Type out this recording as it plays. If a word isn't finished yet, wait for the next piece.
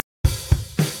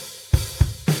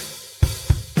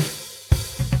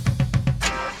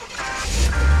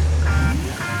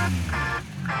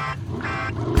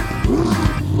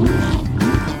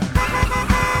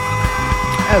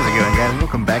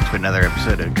another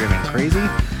episode of Driven Crazy.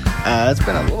 It's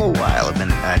been a little while. I've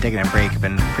been taking a break. I've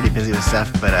been pretty busy with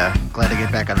stuff, but glad to get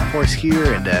back on the horse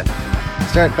here and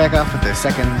start back off with the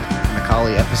second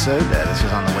McCallie episode. This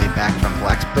was on the way back from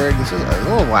Blacksburg. This was a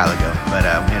little while ago, but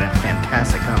we had a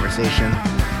fantastic conversation.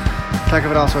 Talk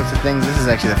about all sorts of things. This is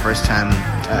actually the first time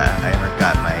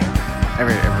I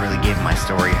ever really gave my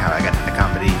story, how I got into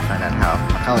comedy, find out how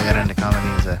McCallie got into comedy.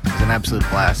 It was an absolute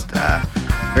blast.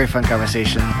 Very fun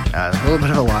conversation. A little bit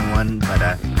of a long one,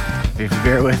 but if you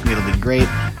bear with me, it'll be great.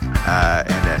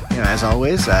 As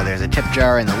always, there's a tip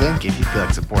jar in the link if you feel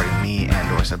like supporting me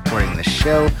and or supporting the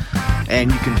show. And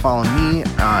you can follow me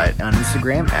on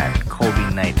Instagram at Colby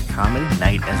Knight Comedy,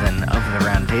 Knight as in of the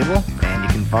round table. And you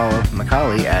can follow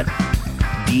McCallie at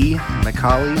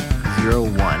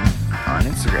DMcCallie01 on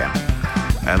Instagram.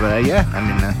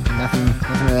 Nothing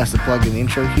really else to plug in the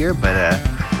intro here, but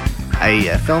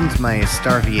I filmed my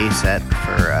Star VA set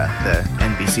for the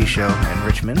NBC show in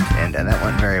Richmond, and that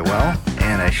went very well,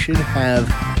 and I should have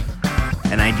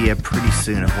an idea pretty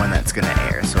soon of when that's going to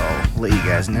air, so I'll let you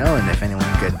guys know, and if anyone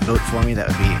could vote for me, that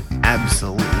would be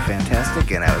absolutely fantastic,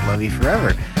 and I would love you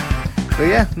forever. But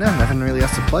yeah, nothing really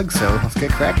else to plug, so let's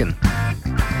get cracking.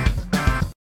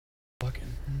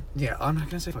 Yeah, I'm not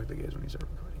going to say fuck the gays when you start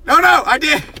recording. No, I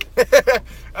did!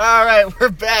 Alright, we're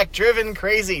back, Driven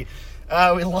Crazy.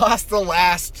 We lost the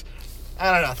last,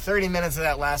 30 minutes of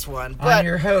that last one. But I'm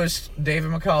your host,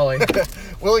 David McCallie.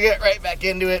 We'll get right back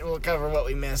into it. We'll cover what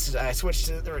we missed. I switched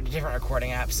to a different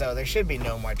recording app, so there should be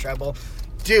no more trouble.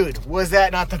 Dude, was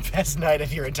that not the best night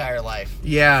of your entire life?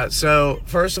 Yeah, so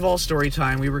first of all, story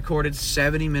time. We recorded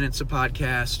 70 minutes of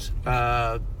podcast,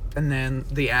 and then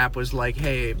the app was like,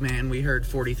 hey, man, we heard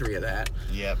 43 of that.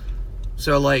 Yep.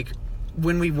 So,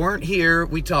 when we weren't here,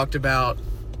 we talked about...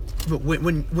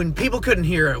 When people couldn't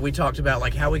hear it, we talked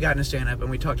about how we got into stand-up,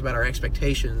 and we talked about our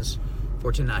expectations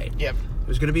for tonight. Yep. It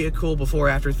was going to be a cool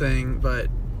before-after thing, but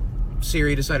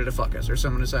Siri decided to fuck us, or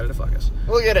someone decided to fuck us.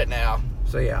 We'll get it now.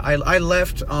 So yeah, I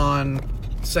left on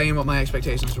saying what my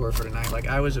expectations were for tonight.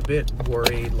 I was a bit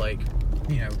worried,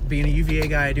 being a UVA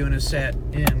guy doing a set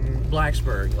in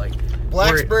Blacksburg.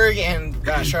 Blacksburg and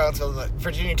Charlottesville,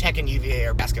 Virginia Tech and UVA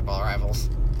are basketball rivals.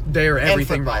 They're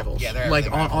everything rivals. Yeah, they're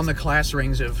everything rivals. On the class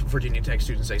rings of Virginia Tech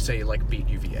students, they say beat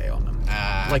UVA on them.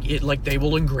 They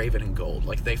will engrave it in gold.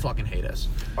 They fucking hate us.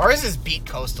 Ours is beat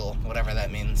Coastal, whatever that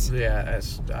means. Yeah,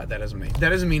 that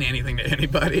doesn't mean anything to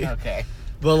anybody. Okay.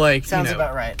 But sounds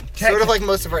about right. Tech, sort of like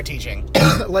most of our teaching.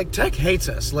 Tech hates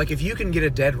us. If you can get a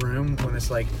dead room when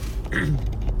it's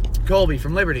Colby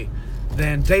from Liberty,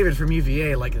 then David from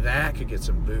UVA, that could get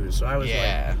some booze. So I was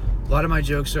a lot of my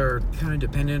jokes are kind of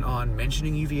dependent on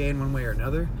mentioning UVA in one way or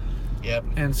another. Yep.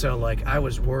 And so, I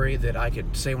was worried that I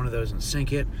could say one of those and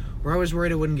sink it, or I was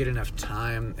worried I wouldn't get enough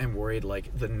time, and worried,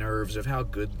 the nerves of how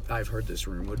good I've heard this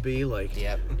room would be.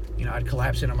 Yep. I'd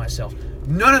collapse in on myself.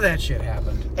 None of that shit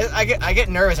happened. I get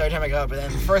nervous every time I go up, but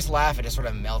then the first laugh, it just sort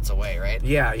of melts away, right?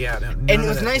 Yeah. And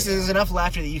what's nice is there's enough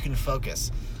laughter that you can focus.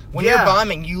 When you're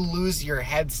bombing, you lose your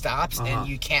head stops and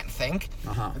you can't think.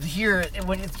 Here,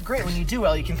 it's great when you do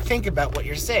well. You can think about what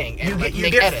you're saying. And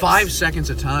you get edits. 5 seconds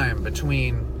of time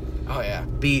between. Oh yeah.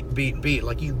 Beat.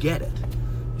 You get it.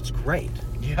 It's great.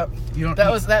 Yep.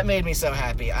 That made me so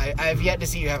happy. I've yet to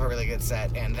see you have a really good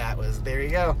set, and there you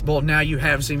go. Well, now you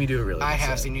have seen me do a really good set. I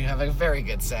have seen you have a very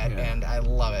good set, and I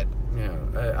love it. Yeah,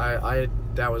 I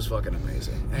that was fucking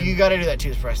amazing. And you got to do that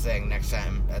toothbrush thing next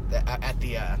time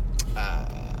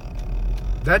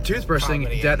that toothbrush thing.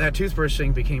 That toothbrush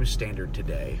thing became standard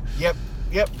today. Yep.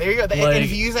 There you go. And if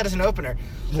you use that as an opener,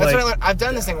 that's what I learned. I've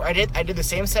done this thing where I did the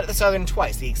same set at the Southern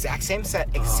twice, the exact same set,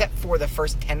 except for the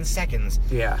first 10 seconds.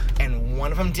 Yeah. And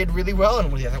one of them did really well,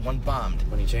 and the other one bombed.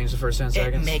 When you change the first 10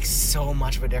 seconds, it makes so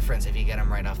much of a difference if you get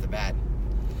them right off the bat.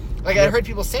 I heard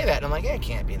people say that, and I'm like, it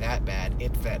can't be that bad.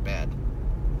 It's that bad.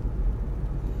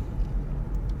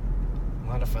 A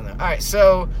lot of fun though. All right,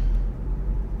 so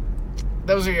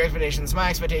those are your expectations.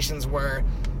 My expectations were,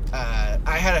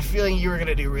 I had a feeling you were going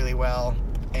to do really well,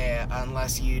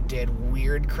 unless you did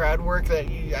weird crowd work that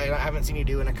I haven't seen you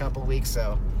do in a couple weeks.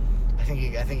 So I think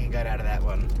you got out of that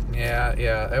one. Yeah,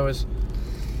 it was.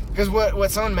 Because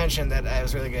what someone mentioned that I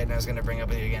was really good, and I was going to bring up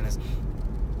with you again is,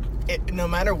 no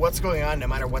matter what's going on, no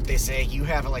matter what they say, you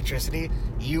have electricity.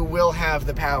 You will have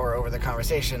the power over the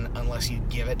conversation unless you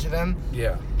give it to them.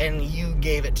 Yeah. And you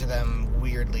gave it to them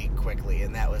weirdly quickly,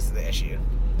 and that was the issue.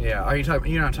 Yeah.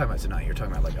 You're not talking about tonight. You're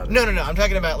talking about other. No. I'm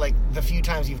talking about the few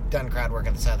times you've done crowd work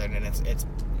at the Southern, and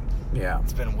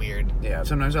it's been weird. Yeah.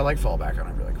 Sometimes I fall back on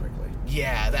it really quickly.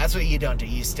 Yeah, that's what you don't do.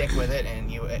 You stick with it,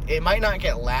 and it might not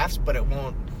get laughs, but it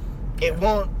won't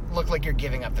look like you're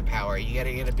giving up the power. You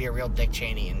gotta be a real Dick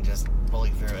Cheney and just bully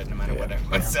through it no matter what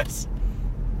everyone says.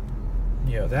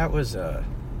 Yeah, that was a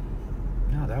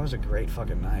great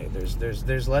fucking night.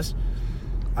 There's less.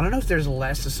 I don't know if there's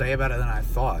less to say about it than I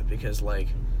thought, because like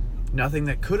nothing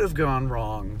that could have gone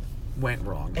wrong went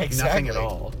wrong. Exactly. Nothing at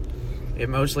all. It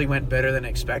mostly went better than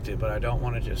expected, but I don't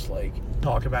want to just like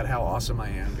talk about how awesome I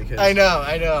am, because I know.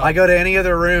 I go to any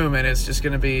other room and it's just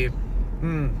gonna be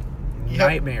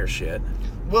nightmare shit.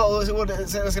 Well, what's going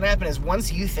to happen is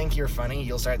once you think you're funny,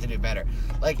 you'll start to do better.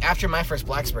 Like, after my first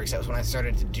Blacksburg set was when I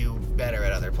started to do better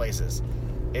at other places.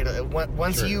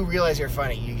 Once you realize you're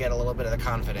funny, you get a little bit of the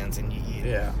confidence, and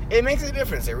it makes a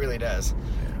difference. It really does.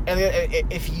 And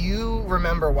if you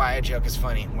remember why a joke is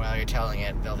funny while you're telling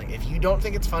it, they'll think. If you don't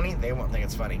think it's funny, they won't think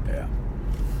it's funny. Yeah.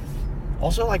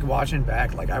 Also, like, watching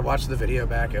back, like, I watched the video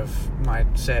back of my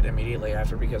set immediately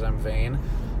after because I'm vain.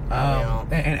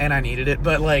 And I needed it.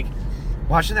 But, like,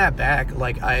 watching that back,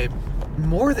 like, I,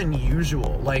 more than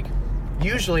usual, like,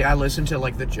 usually I listen to,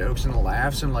 like, the jokes and the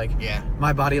laughs, and, like,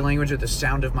 my body language or the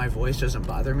sound of my voice doesn't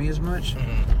bother me as much.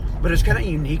 Mm-hmm. But it's kind of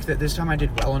unique that this time I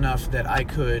did well enough that I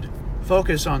could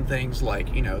focus on things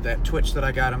like, you know, that twitch that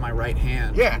I got on my right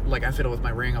hand. Yeah. Like, I fiddle with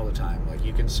my ring all the time. Like,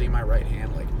 you can see my right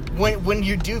hand, like... When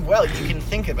you do well, you can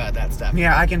think about that stuff.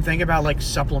 Yeah, I can think about, like,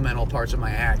 supplemental parts of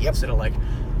my act instead of, like,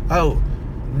 oh,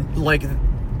 like...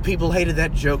 People hated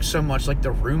that joke so much, like, the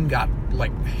room got,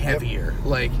 like, heavier.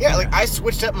 Like, like, I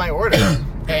switched up my order,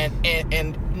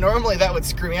 and normally that would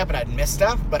screw me up and I'd miss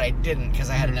stuff, but I didn't because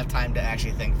I had enough time to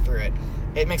actually think through it.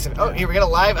 It makes it, here, we got a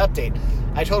live update.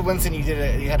 I told Winston you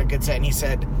had a good set, and he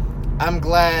said, I'm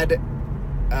glad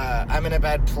I'm in a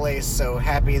bad place, so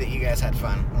happy that you guys had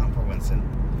fun. Oh, poor Winston.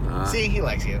 See, he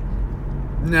likes you.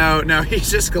 No,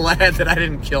 he's just glad that I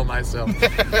didn't kill myself.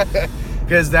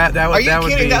 Because that would... Are you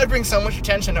kidding? That would bring so much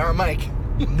attention to our mic.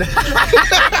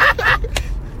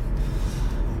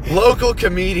 Local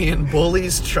comedian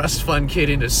bullies trust fund kid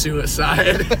into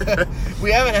suicide.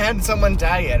 We haven't had someone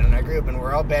die yet in our group, and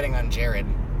we're all betting on Jared.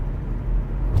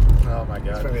 Oh my god.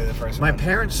 That's probably the first one. My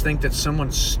parents think that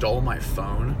someone stole my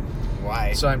phone.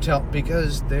 Why? So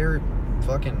because they're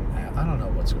fucking... I don't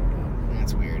know what's going on.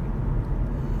 That's weird.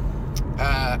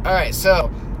 Alright, so...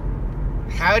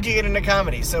 How'd you get into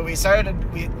comedy? So we started...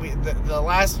 The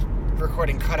last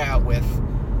recording cut out with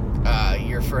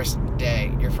your first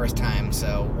time.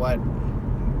 So what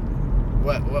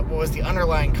was the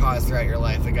underlying cause throughout your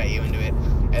life that got you into it?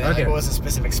 And then what was a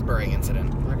specific spurring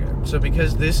incident? Okay. So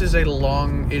because this is a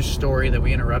long-ish story that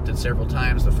we interrupted several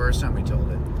times the first time we told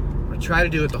it, I'm going to try to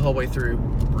do it the whole way through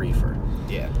briefer.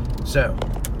 Yeah. So,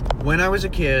 when I was a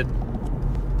kid,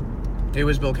 it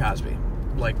was Bill Cosby.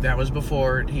 Like, that was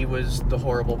before he was the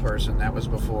horrible person. That was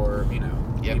before,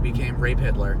 he became Rape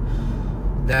Hitler.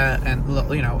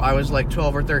 I was like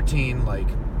 12 or 13, like,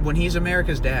 when he's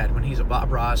America's dad, when he's a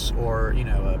Bob Ross or, a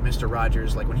Mr.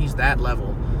 Rogers, like, when he's that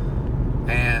level,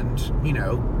 and,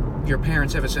 your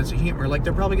parents have a sense of humor, like,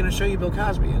 they're probably going to show you Bill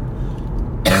Cosby.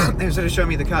 And instead of showing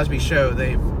me the Cosby Show,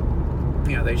 they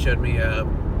showed me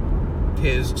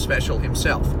his special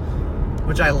himself,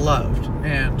 which I loved.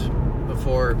 And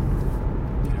before,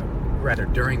 rather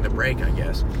during the break, I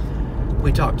guess,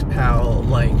 we talked how,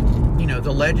 like,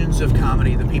 the legends of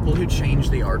comedy, the people who changed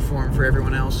the art form for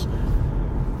everyone else,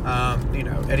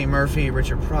 Eddie Murphy,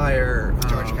 Richard Pryor,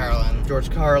 George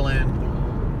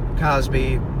Carlin,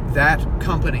 Cosby, that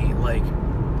company, like,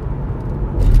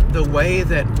 the way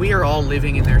that we are all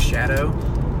living in their shadow,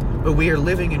 but we are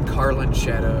living in Carlin's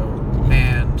shadow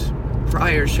and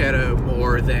Pryor's shadow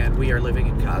more than we are living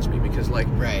in Cosby, because, like,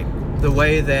 the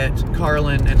way that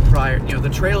Carlin and Pryor, the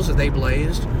trails that they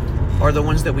blazed are the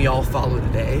ones that we all follow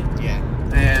today. Yeah.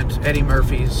 And Eddie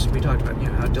Murphy's, we talked about,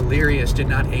 how Delirious did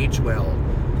not age well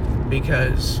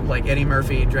because, like, Eddie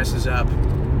Murphy dresses up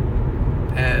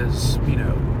as,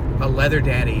 a leather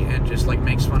daddy and just, like,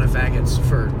 makes fun of faggots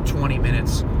for 20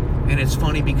 minutes, and it's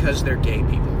funny because they're gay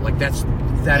people. Like, that's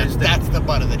the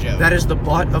butt of the joke. That is the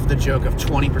butt of the joke of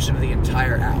 20% of the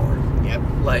entire hour. Yep.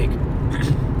 Like,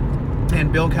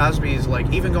 and Bill Cosby's,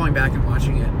 like, even going back and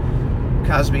watching it,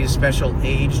 Cosby's special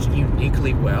aged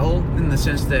uniquely well, in the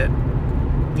sense that,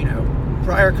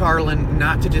 Pryor, Carlin,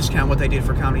 not to discount what they did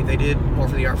for comedy, they did more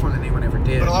for the art form than anyone ever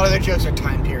did. But a lot of their jokes are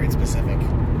time period specific.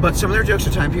 But some of their jokes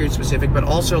are time period specific, but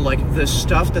also, like, the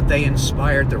stuff that they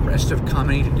inspired the rest of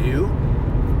comedy to do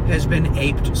has been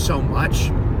aped so much.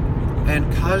 And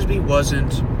Cosby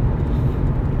wasn't,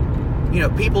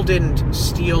 people didn't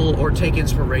steal or take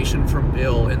inspiration from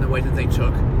Bill in the way that they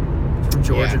took from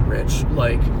George and Rich.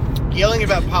 Like, yelling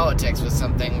about politics was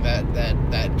something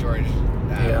that George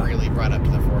really brought up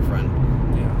to the forefront.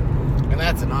 Yeah. And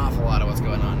that's an awful lot of what's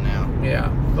going on now. Yeah,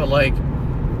 but like,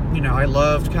 you know, I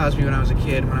loved Cosby when I was a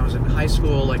kid. When I was in high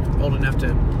school, like old enough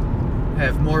to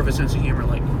have more of a sense of humor,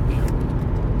 like, you know,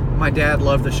 my dad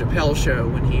loved the Chappelle Show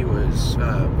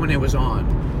when it was on,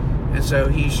 and so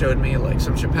he showed me like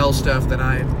some Chappelle stuff that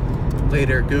I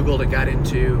later Googled and got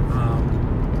into.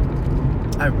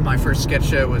 My first sketch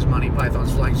show was Monty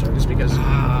Python's Flying Circus because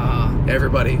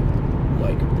everybody,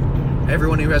 like,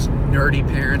 everyone who has nerdy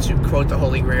parents who quote the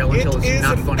Holy Grail until it's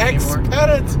not funny anymore.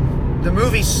 The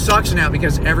movie sucks now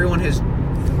because everyone has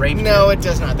raped No, it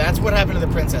does not. That's what happened to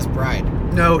The Princess Bride.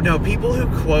 No, people who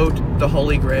quote the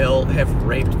Holy Grail have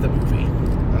raped the movie.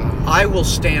 I will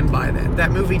stand by that.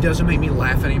 That movie doesn't make me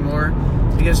laugh anymore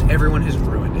because everyone has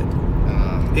ruined it.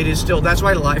 It is still, that's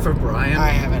why Life of Brian... I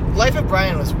haven't. Life of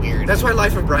Brian was weird. That's why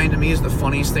Life of Brian to me is the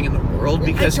funniest thing in the world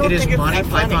because it is Monty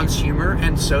Python's humor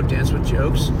and so dense with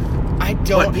jokes.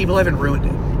 But people haven't ruined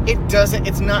it. It doesn't,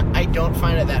 it's not, I don't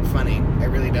find it that funny. I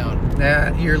really don't.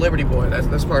 Nah, you're a Liberty boy.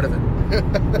 That's part of it.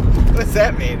 What's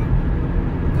that mean?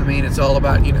 I mean, it's all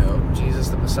about, you know, Jesus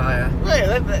the Messiah. Right,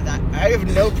 I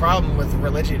have no problem with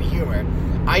religion humor.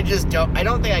 I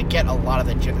don't think I get a lot of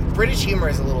the British humor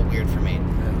is a little weird for me.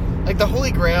 Yeah. Like, the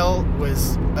Holy Grail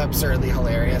was absurdly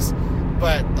hilarious,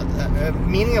 but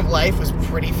Meaning of Life was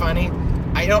pretty funny.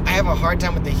 I have a hard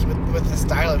time with the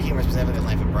style of humor, specifically in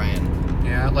Life of Brian.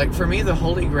 Yeah, like, for me, the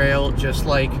Holy Grail, just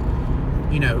like,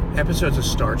 you know, episodes of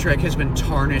Star Trek, has been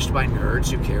tarnished by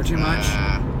nerds who care too much.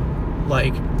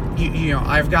 Like, you know,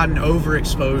 I've gotten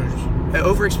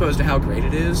overexposed to how great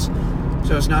it is,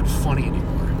 so it's not funny anymore.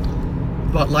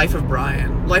 But Life of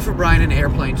Brian and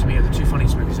Airplane to me are the two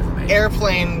funniest movies ever made.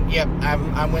 Airplane, yep,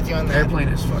 I'm with you on that. Airplane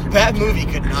is fucking that movie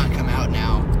could not come out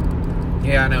now.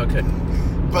 Yeah, I know it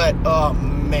couldn't. But, oh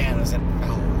man, was it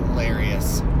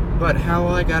hilarious. But how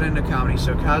I got into comedy,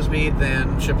 so Cosby,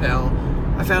 then Chappelle.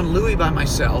 I found Louis by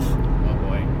myself. Oh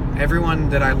boy. Everyone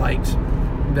that I liked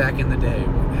back in the day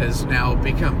has now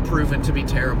become proven to be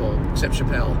terrible, except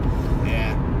Chappelle.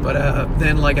 Yeah. But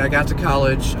then, like, I got to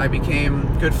college, I became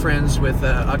good friends with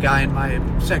a guy in my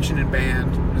section in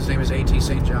band. His name is A.T.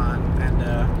 St. John, and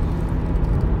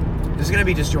this is going to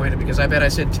be disjointed because I bet I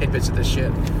said tidbits of this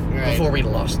shit before we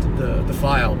lost the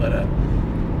file, but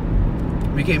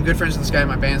became good friends with this guy in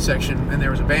my band section, and there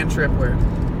was a band trip where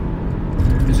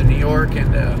it was in New York,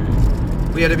 and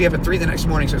we had to be up at 3 the next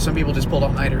morning, so some people just pulled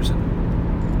all-nighters,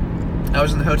 and I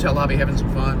was in the hotel lobby having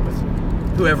some fun with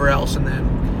whoever else, and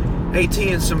then AT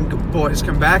and some boys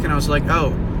come back, and I was like,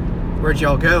 oh, where'd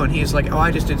y'all go? And he's like, oh,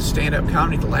 I just did stand-up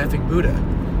comedy at the Laughing Buddha.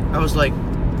 I was like,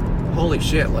 holy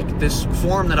shit, like, this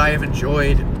form that I have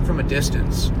enjoyed from a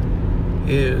distance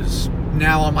is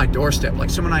now on my doorstep. Like,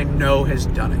 someone I know has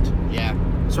done it. Yeah.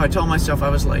 So I told myself, I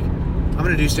was like, I'm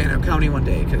going to do stand-up comedy one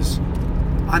day, because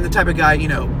I'm the type of guy, you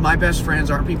know, my best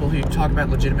friends aren't people who talk about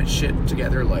legitimate shit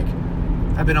together. Like,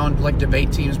 I've been on, like,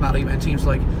 debate teams, model event teams,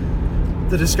 like,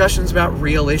 the discussions about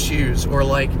real issues, or,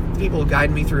 like, people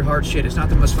guiding me through hard shit is not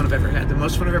the most fun I've ever had. The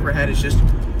most fun I've ever had is just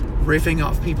riffing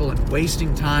off people and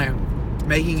wasting time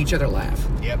making each other laugh.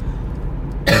 Yep.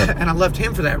 And I loved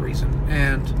him for that reason.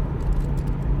 And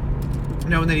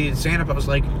knowing that he did stand-up, I was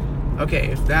like, okay,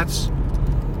 if that's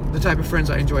the type of friends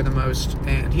I enjoy the most,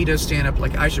 and he does stand-up,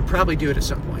 like, I should probably do it at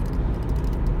some point.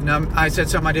 Now, I said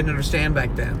something I didn't understand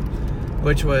back then,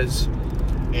 which was,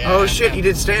 oh shit, you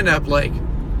did stand-up, like,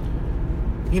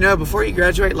 you know, before you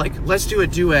graduate, like, let's do a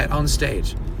duet on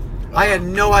stage. I had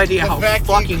no idea how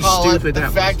fucking stupid that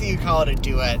was. The fact that you call it a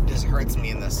duet just hurts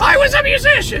me in this. I was a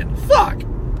musician! Fuck!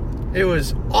 It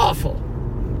was awful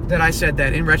that I said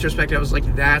that. In retrospect, I was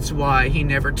like, that's why he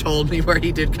never told me where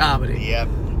he did comedy. Yep.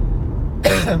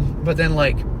 But then,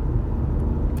 like,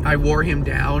 I wore him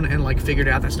down and, like, figured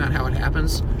out that's not how it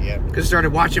happens. Yep. Because I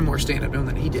started watching more stand-up knowing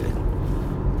that he did it.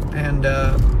 And,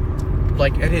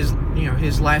 like, at his, you know,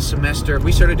 his last semester,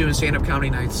 we started doing stand-up comedy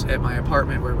nights at my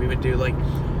apartment where we would do, like,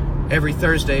 every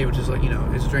Thursday, which is, like, you know,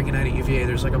 it's drinking night at UVA,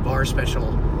 there's, like, a bar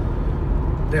special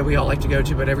that we all like to go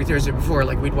to, but every Thursday before,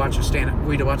 like, we'd watch a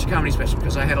comedy special,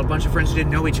 because I had a bunch of friends who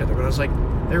didn't know each other, but I was like,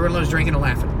 everyone loves drinking and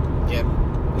laughing. Yep.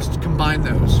 Let's combine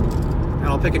those, and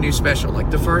I'll pick a new special.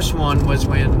 Like, the first one was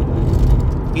when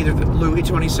either the Louis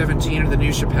 2017 or the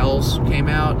new Chappelle's came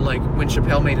out, like, when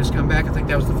Chappelle made his comeback. I think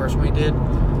that was the first one he did.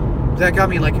 That got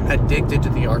me, like, addicted to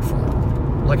the art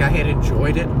form. Like, I had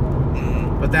enjoyed it,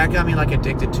 but that got me, like,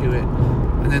 addicted to it.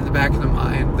 And then in the back of the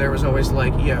mind, there was always,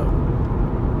 like, yo,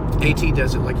 AT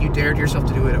does it. Like, you dared yourself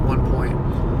to do it at one point.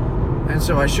 And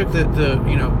so I shook the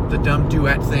you know, the dumb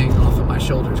duet thing off of my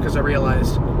shoulders, because I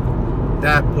realized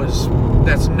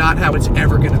that's not how it's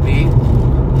ever going to be.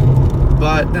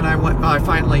 But then I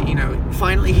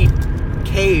finally he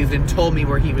caved and told me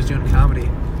where he was doing comedy.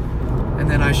 And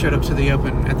then I showed up to the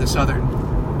open at the Southern.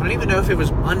 I don't even know if it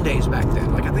was Mondays back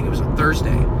then. Like, I think it was a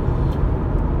Thursday.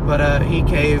 But he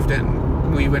caved,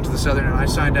 and we went to the Southern, and I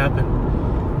signed up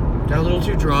and got a little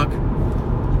too drunk.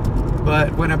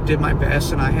 But went up, did my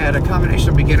best, and I had a combination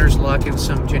of beginner's luck and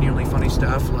some genuinely funny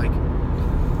stuff. Like,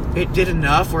 it did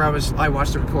enough where I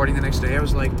watched the recording the next day. I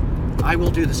was like, I will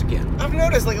do this again. I've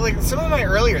noticed, like some of my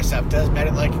earlier stuff does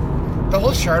better. Like, the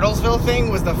whole Charlottesville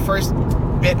thing was the first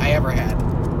bit I ever had.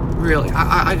 Really?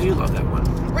 I do love that one.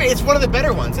 Right, it's one of the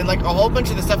better ones, and like a whole bunch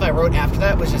of the stuff I wrote after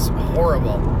that was just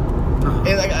horrible.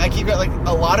 And like I keep like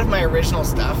a lot of my original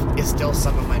stuff is still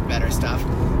some of my better stuff,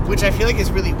 which I feel like is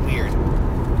really weird.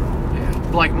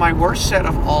 Yeah. Like my worst set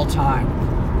of all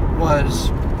time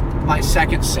was my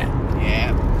second set.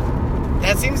 Yeah.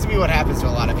 That seems to be what happens to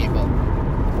a lot of people.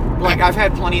 Like I've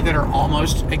had plenty that are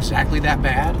almost exactly that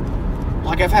bad.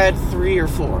 Like I've had 3 or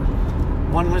 4.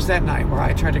 One was that night where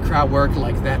I tried to crowd work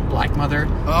like that black mother.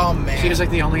 Oh, man. She was like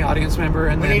the only audience member.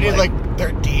 And when then, you did like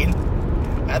 13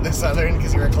 at the Southern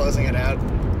because you were closing it out.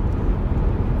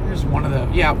 There's one of the...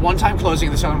 Yeah, one time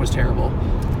closing the Southern was terrible.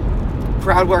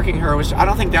 Crowd working her was... I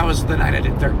don't think that was the night I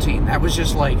did 13. That was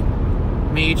just like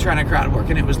me trying to crowd work,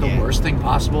 and it was the worst thing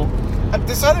possible.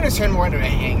 The Southern has turned more into a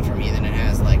hang for me than it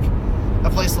has like a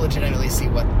place to legitimately see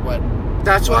what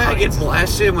That's why I get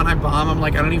blasted when I bomb. I'm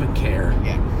like, I don't even care.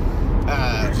 Yeah.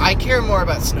 I care more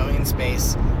about Snowing in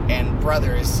Space and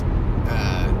Brothers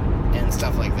and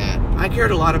stuff like that. I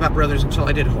cared a lot about Brothers until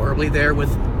I did horribly there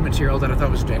with material that I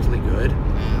thought was objectively good.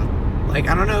 Yeah. Like,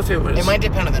 I don't know if it was... It might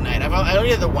depend on the night. I only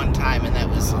did the one time, and that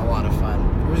was a lot of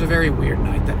fun. It was a very weird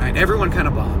night that night. Everyone kind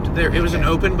of bombed. It was an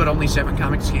open, but only 7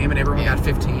 comics came, and everyone got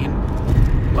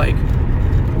 15. Like...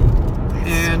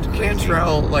 And so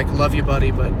Cantrell, like, love you,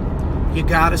 buddy, but you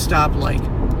gotta stop, like...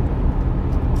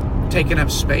 taking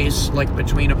up space like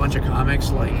between a bunch of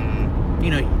comics, like you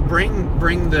know,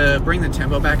 bring the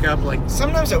tempo back up. Like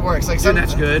sometimes it works, like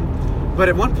that's good. But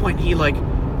at one point he like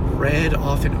read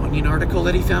off an Onion article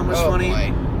that he found was funny,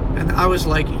 boy. And I was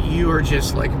like, you are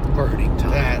just like burning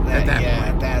time at that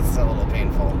point. That's a little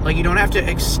painful. Like you don't have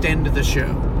to extend the show.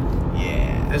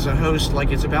 Yeah. As a host,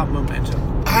 like it's about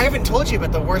momentum. I haven't told you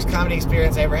about the worst comedy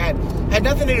experience I ever had. It had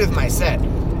nothing to do with my set.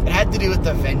 It had to do with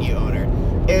the venue owner.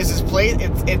 It was this place,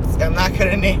 it's I'm not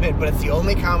going to name it, but it's the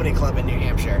only comedy club in New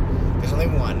Hampshire. There's only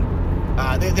one.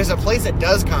 There's a place that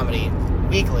does comedy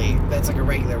weekly that's like a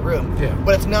regular room. Yeah.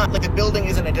 But it's not, like the building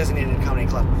isn't a designated comedy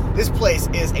club. This place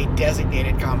is a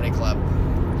designated comedy club.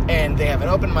 And they have an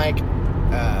open mic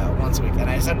once a week. And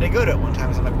I decided to go to it one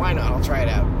time. So I'm like, why not? I'll try it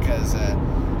out. Because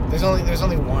there's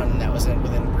only one that was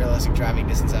within realistic driving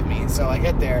distance of me. So I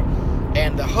get there,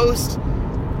 and the host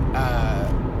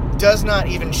does not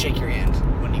even shake your hand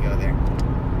when you go there.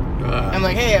 I'm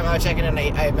like, hey, I'm checking in.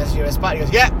 I messaged you at a spot. He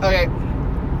goes, yeah, okay.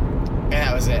 And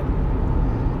that was it.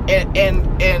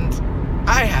 And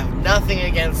I have nothing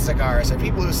against cigars or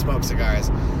people who smoke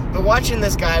cigars, but watching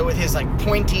this guy with his like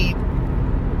pointy,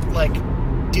 like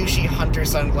douchey hunter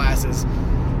sunglasses,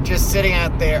 just sitting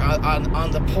out there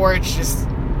on the porch, just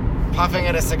puffing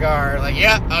at a cigar, like,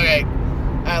 yeah, okay.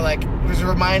 I like was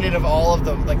reminded of all of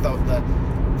the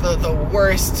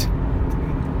worst.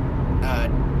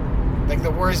 Like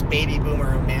the worst baby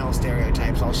boomer male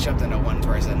stereotypes all shoved into one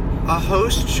person. A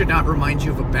host should not remind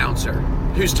you of a bouncer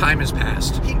whose time has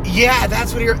passed.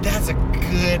 That's a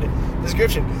good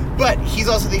description. But he's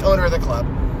also the owner of the club,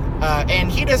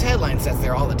 and he does headline sets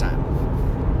there all the time.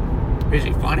 Is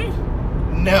he funny?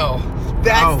 No,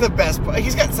 that's the best part.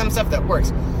 He's got some stuff that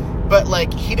works, but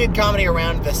like he did comedy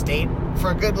around the state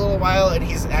for a good little while, and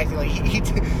he's acting like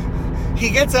he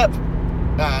gets up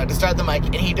to start the mic,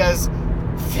 and he does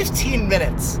 15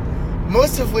 minutes,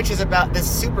 most of which is about this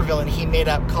supervillain he made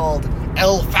up called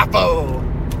El Fapo.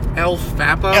 El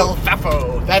Fapo? El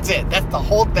Fapo. That's it. That's the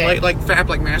whole thing. Like fap,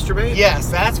 like masturbate? Yes,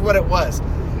 that's what it was.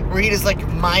 Where he just like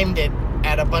mimed it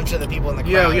at a bunch of the people in the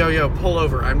crowd. Yo, pull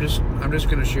over. I'm just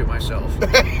gonna shoot myself.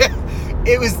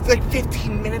 It was like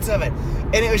 15 minutes of it.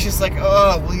 And it was just like,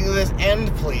 oh, will you let this end,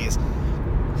 please?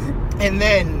 And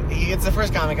then he gets the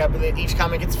first comic up, and then each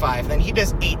comic gets 5. Then he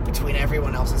does 8 between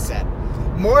everyone else's set.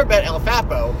 More about El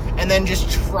Fapo, and then just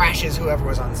trashes whoever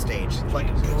was on stage,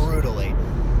 like brutally.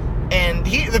 And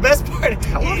the best part.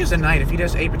 How long is a night if he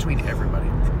does 8 between everybody?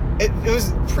 It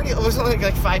was pretty. It was only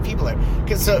like 5 people there.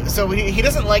 So he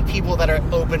doesn't like people that are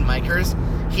open micers.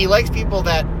 He likes people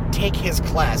that take his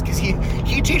class, because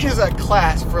he teaches a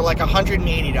class for like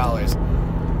 $180,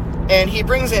 and he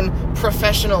brings in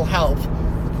professional help,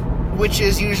 which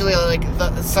is usually like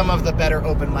some of the better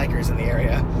open micers in the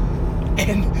area.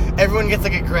 And everyone gets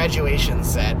like a graduation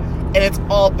set and it's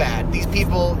all bad. These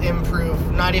people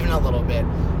improve not even a little bit.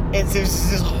 It's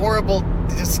this horrible,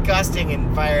 disgusting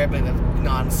environment of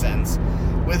nonsense.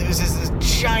 With this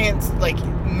giant, like,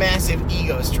 massive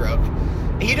ego stroke.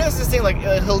 He does this thing, like,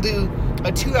 he'll do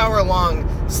a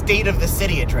 2-hour-long State of the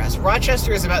City address.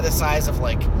 Rochester is about the size of,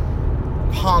 like,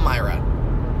 Palmyra.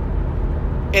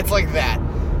 It's like that.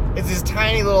 It's this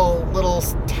tiny little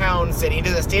town city. He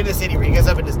does a State of the City where he goes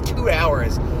up in just 2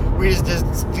 hours where he just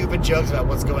does stupid jokes about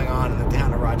what's going on in the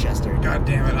town of Rochester. God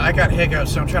damn it. I got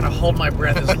hiccups, so I'm trying to hold my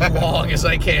breath as long as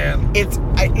I can.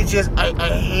 I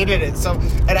hated it. So,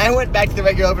 and I went back to the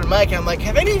regular open mic and I'm like,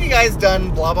 have any of you guys done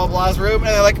blah, blah, blah's room? And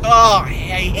they're like, oh, I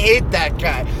hate that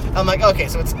guy. I'm like, okay,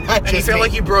 so it's not just And you feel me.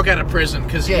 like you broke out of prison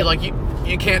because you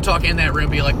can't talk in that room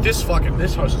and be like, this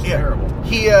host is terrible.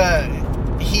 He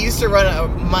used to run a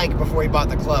mic before he bought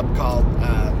the club called,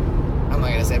 I'm not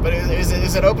going to say, but it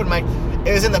was an open mic.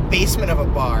 It was in the basement of a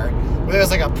bar where there was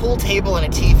like a pool table and a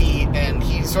TV, and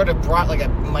he sort of brought like a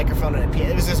microphone and a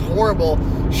piano. It was this horrible,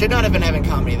 should not have been having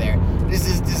comedy there.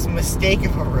 This mistake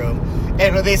of a room.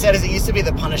 And what they said is it used to be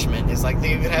the punishment. Is like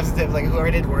they would have to, like, whoever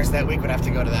did worse that week would have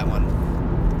to go to that one.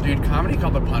 Dude, comedy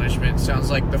called The Punishment sounds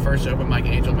like the first open mic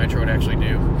Angel Metro would actually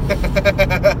do.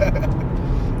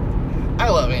 I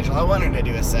love Angel. I want her to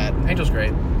do a set. Angel's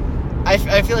great. I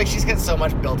feel like she's got so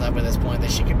much built up at this point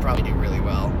that she could probably do really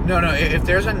well. No, if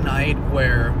there's a night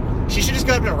where... She should just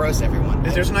go up and roast everyone.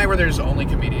 If there's a night where there's only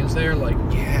comedians there, like...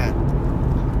 Yeah.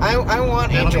 I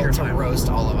want Angel to roast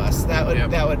all of us. That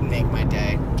would make my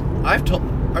day. I've told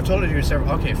her to do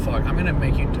several... Okay, fuck. I'm gonna,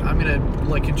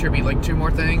 like, contribute, like, 2 more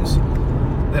things.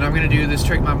 Then I'm gonna do this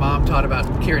trick my mom taught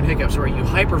about curing hiccups where you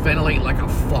hyperventilate like a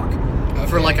fuck. Okay.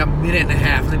 For like a minute and a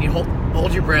half, and then you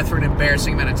hold your breath for an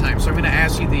embarrassing amount of time. So I'm going to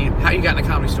ask you how you got in a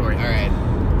comedy story. All right.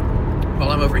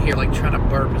 While I'm over here, like, trying to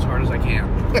burp as hard as I can.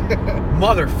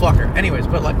 Motherfucker. Anyways,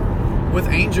 but, like, with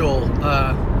Angel,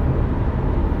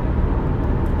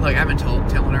 like, I've been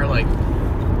telling her, like,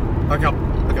 a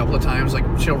couple of times, like,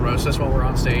 she'll roast us while we're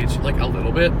on stage, like, a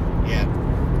little bit. Yeah.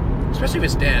 Especially if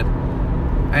it's dead.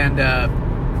 And,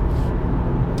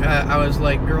 I was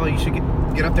like, girl, you should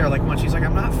get up there like once. She's like,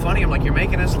 I'm not funny. I'm like, you're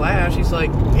making us laugh. She's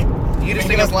like, you just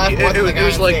think us laugh.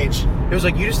 It was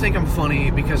like you just think I'm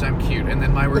funny because I'm cute. And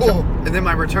then my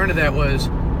return to that was,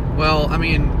 well, I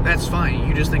mean, that's fine.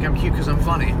 You just think I'm cute because I'm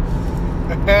funny.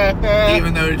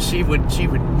 Even though she would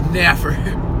never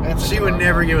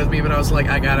never get with me. But I was like,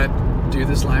 I gotta do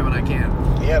this line when I can.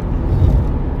 Yep.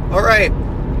 All right,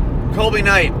 Colby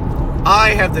Knight.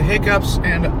 I have the hiccups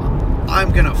and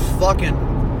I'm gonna fucking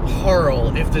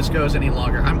hurl if this goes any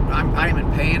longer. I'm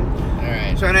in pain. All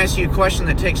right. So I'm gonna ask you a question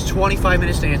that takes 25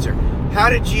 minutes to answer. How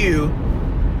did you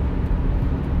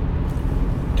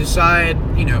decide?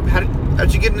 How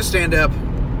did you get into stand-up?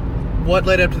 What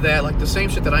led up to that? Like the same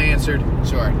shit that I answered.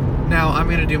 Sure. Now I'm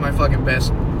gonna do my fucking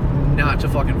best not to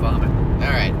fucking vomit.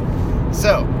 All right.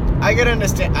 So I gotta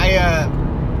understand.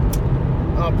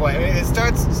 Oh boy, it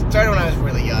started when I was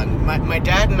really young. My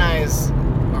dad and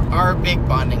our big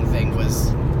bonding thing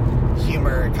was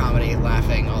humor, comedy,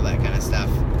 laughing, all that kind of stuff.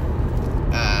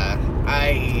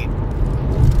 I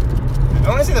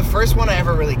want to say the first one I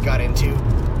ever really got into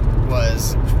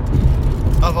was,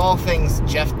 of all things,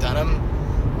 Jeff Dunham,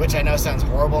 which I know sounds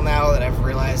horrible now that I've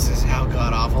realized is how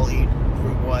god-awful he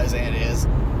was and is.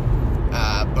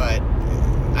 But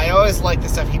I always liked the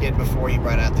stuff he did before he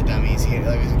brought out the dummies. He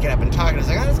would get up and talk, and I was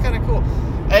like, oh, that's kind of cool.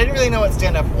 I didn't really know what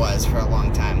stand-up was for a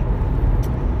long time.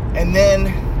 And then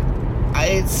I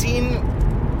had seen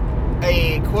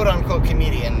a quote-unquote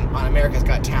comedian on America's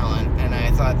Got Talent, and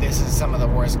I thought, this is some of the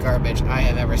worst garbage I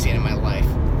have ever seen in my life.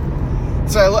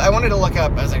 So I wanted to look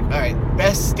up. I was like, all right,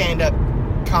 best stand-up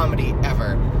comedy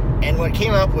ever. And what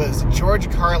came up was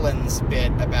George Carlin's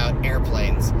bit about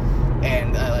airplanes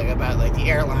and about the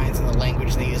airlines and the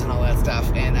language they use and all that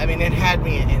stuff. And I mean, it had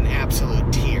me in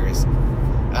absolute tears.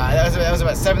 That was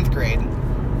about 7th grade.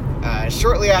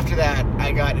 Shortly after that,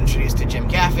 I got introduced to Jim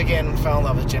Gaffigan, fell in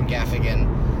love with Jim Gaffigan.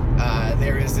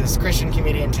 There is this Christian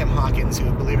comedian, Tim Hawkins, who,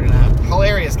 believe it or not,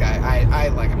 hilarious guy. I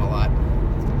like him a lot.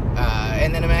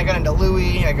 And then I got into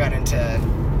Louis, I got into,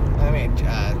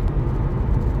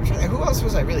 who else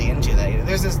was I really into?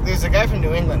 There's a guy from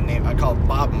New England called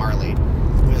Bob Marley,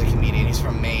 who's a comedian. He's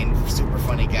from Maine, super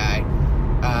funny guy.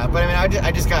 But I mean,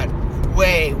 I just got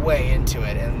way into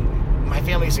it, and my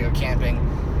family used to go camping.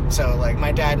 So,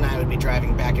 my dad and I would be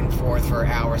driving back and forth for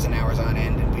hours and hours on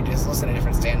end, and we'd just listen to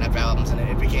different stand-up albums, and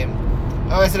it became...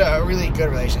 I always had a really good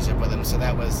relationship with him, so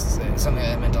that was something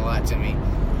that meant a lot to me.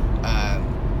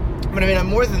 But, I mean,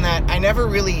 more than that, I never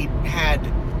really had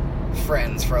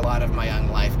friends for a lot of my young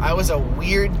life. I was a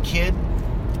weird kid,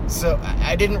 So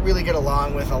I didn't really get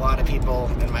along with a lot of people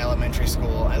in my elementary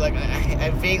school. I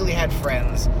vaguely had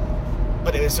friends,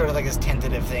 but it was sort of like this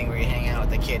tentative thing where you hang out with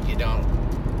the kid you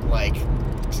don't like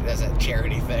as a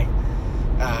charity thing.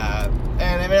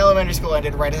 And in elementary school, I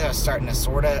did right as I was starting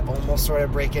to almost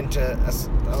break into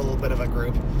a little bit of a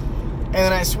group. And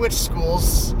then I switched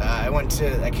schools. I went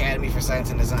to Academy for Science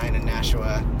and Design in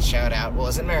Nashua. Shout out. Well, it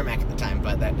was in Merrimack at the time,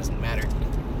 but that doesn't matter.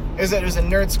 It was a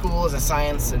nerd school. It was a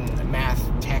science and math,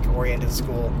 tech-oriented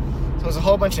school. So it was a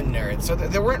whole bunch of nerds. So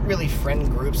there weren't really friend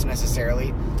groups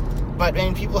necessarily. But, I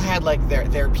mean, people had, like,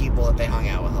 their people that they hung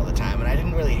out with all the time. And I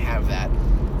didn't really have that.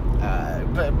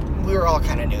 But we were all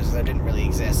kind of new, so that didn't really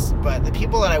exist. But the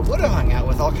people that I would have hung out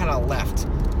with all kind of left.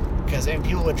 Because, I mean,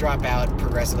 people would drop out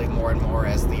progressively more and more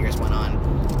as the years went on.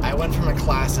 I went from a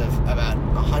class of about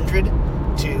 100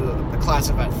 to a class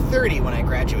of about 30 when I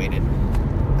graduated.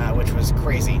 Which was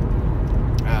crazy.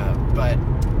 But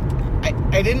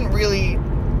I didn't really...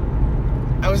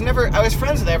 I was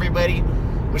friends with everybody,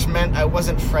 which meant I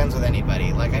wasn't friends with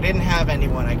anybody. Like, I didn't have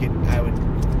anyone I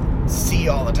would see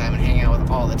all the time and hang out with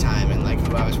all the time and, like,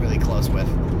 who I was really close with.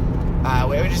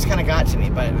 It just kind of got to me.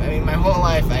 But, I mean, my whole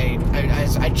life,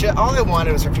 all I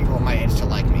wanted was for people my age to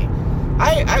like me.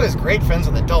 I was great friends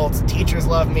with adults. Teachers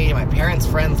loved me. My parents'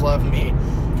 friends loved me.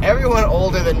 Everyone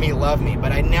older than me loved me,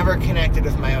 but I never connected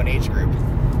with my own age group.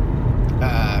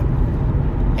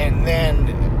 And then,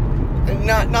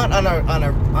 not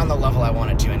on the level I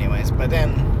wanted to, anyways. But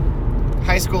then,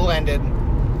 high school ended,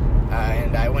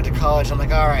 and I went to college. I'm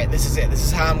like, all right, this is it. This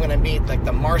is how I'm gonna meet like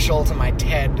the Marshall to my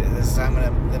Ted. This is how I'm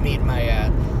gonna meet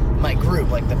my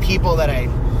group, like the people that I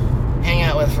hang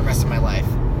out with for the rest of my life.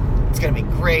 It's gonna be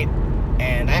great.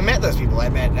 And I met those people. I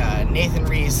met Nathan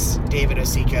Reese, David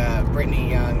Osika, Brittany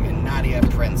Young, and Nadia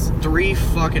Prince. 3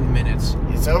 fucking minutes.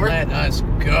 It's over? Let us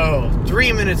go.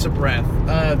 3 minutes of breath.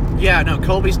 Yeah, no,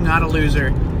 Colby's not a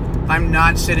loser. I'm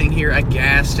not sitting here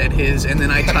aghast at his, and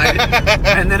then I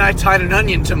tied an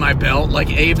onion to my belt like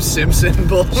Abe Simpson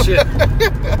bullshit.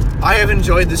 I have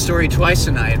enjoyed this story twice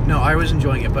tonight. No, I was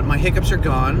enjoying it, but my hiccups are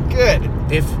gone. Good.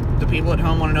 If the people at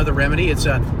home want to know the remedy, it's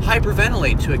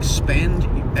hyperventilate to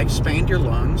expand your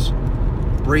lungs,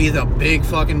 breathe a big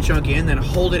fucking chunk in, then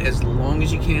hold it as long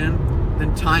as you can,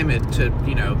 then time it to,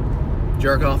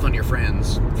 jerk off on your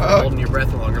friends for holding your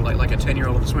breath longer, like a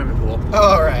 10-year-old in the swimming pool.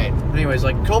 Oh, all right. Anyways,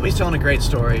 like, Colby's telling a great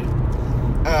story,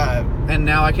 and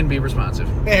now I can be responsive.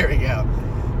 There we go.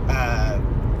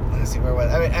 Let's see, where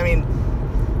was I mean,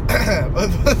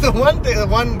 the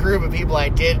one group of people I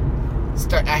did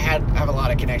have a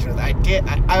lot of connection with.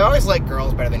 I always like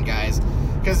girls better than guys,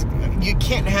 because you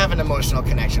can't have an emotional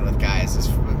connection with guys.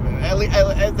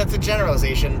 That's a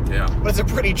generalization, yeah, but it's a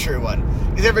pretty true one.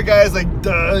 Because every guy's like,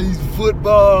 he's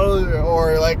football,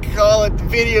 or like, call it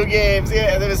video games.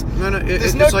 Yeah, there's no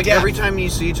it's like depth. Every time you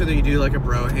see each other, you do like a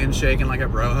bro handshake and like a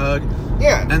bro hug.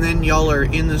 Yeah. And then y'all are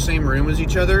in the same room as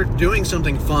each other, doing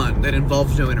something fun that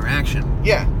involves no interaction.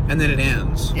 Yeah. And then it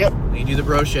ends. Yep. And you do the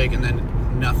bro shake, and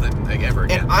then nothing, like, ever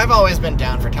again. And I've always been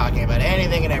down for talking about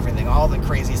anything and everything, all the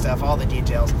crazy stuff, all the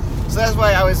details. So that's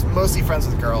why I was mostly friends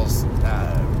with girls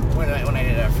when I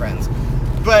did have friends.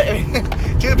 But I mean,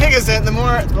 to the biggest extent, the more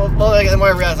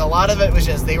I realized a lot of it was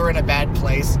just they were in a bad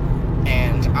place,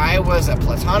 and I was a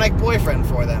platonic boyfriend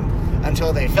for them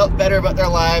until they felt better about their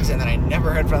lives, and then I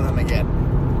never heard from them again.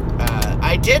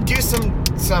 I did do some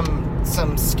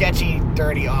sketchy,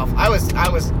 dirty off. I was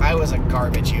a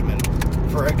garbage human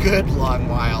for a good long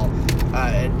while,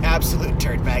 an absolute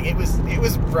turd bag. It was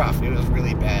rough. It was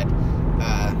really bad.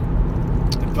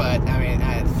 But I mean,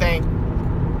 I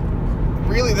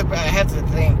have to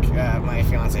thank my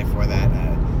fiance for that.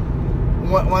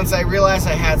 Once I realized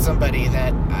I had somebody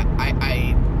that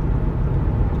I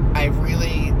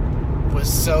really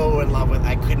was so in love with,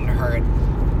 I couldn't hurt.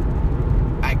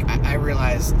 I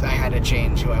realized I had to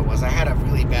change who I was. I had a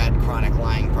really bad chronic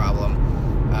lying problem.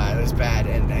 It was bad,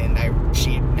 and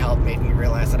she helped make me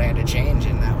realize that I had to change,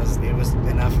 and it was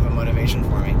enough of a motivation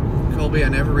for me. Colby, I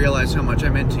never realized how much I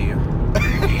meant to you.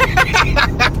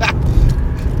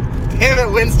 Damn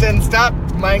it, Winston! Stop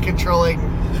mind controlling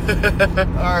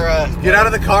our. Get out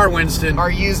of the car, Winston. Our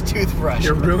used toothbrush.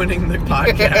 You're ruining the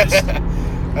podcast.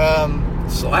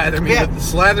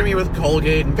 Slather me with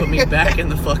Colgate and put me back in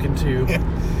the fucking tube.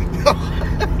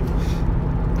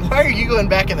 Why are you going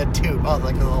back in the tube? Oh,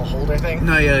 like the little holder thing?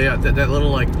 No, yeah. That little,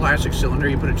 like, plastic cylinder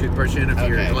you put a toothbrush in if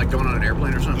you're, like, going on an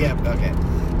airplane or something. Yep, okay.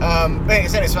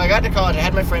 Anyway, so I got to college. I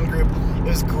had my friend group. It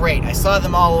was great. I saw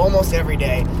them all almost every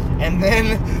day. And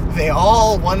then they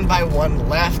all, one by one,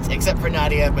 left, except for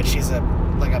Nadia, but she's a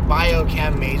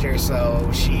biochem major, so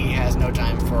she has no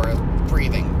time for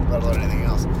breathing, let alone anything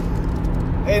else.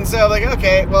 And so I'm like,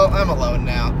 okay, well, I'm alone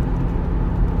now.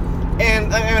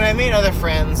 And I made other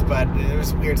friends, but there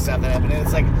was weird stuff that happened. And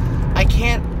it's like, I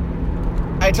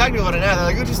talk to people about it now.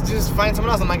 They're like, oh, just find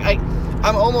someone else. I'm like,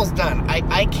 I'm almost done.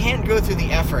 I can't go through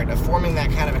the effort of forming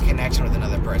that kind of a connection with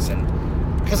another person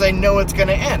because I know it's going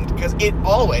to end. Because it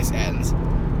always ends.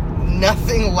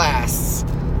 Nothing lasts,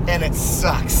 and it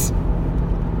sucks.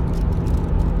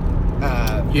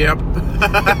 Yep.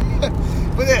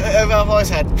 But I've always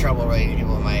had trouble relating to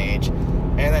people my age.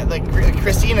 And that, like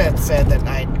Christina said that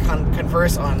I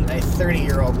converse on a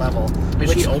 30-year-old level.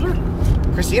 Is she older?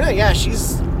 Christina, yeah,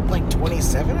 she's like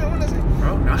 27, I want to say.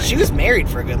 Oh, nice. She was married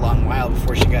for a good long while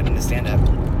before she got into stand-up.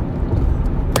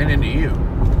 And into you.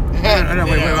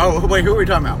 No, wait, who are we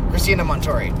talking about? Christina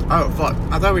Montori. Oh, fuck.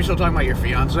 I thought we were still talking about your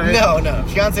fiancé. No.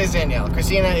 Fiancé's Danielle.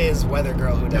 Christina is weather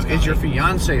girl who does comedy. Is your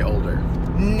fiancé older?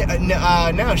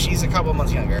 No, she's a couple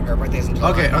months younger. Her birthday's in July.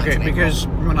 Okay, because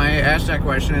when I asked that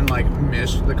question and, like,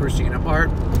 missed the Christina part,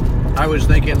 I was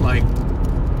thinking, like,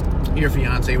 your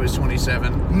fiancé was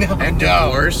 27 and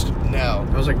divorced. No.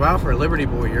 I was like, wow, for a Liberty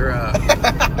boy, you're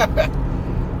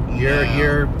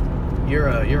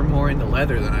you're more into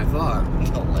leather than I thought.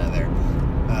 The leather.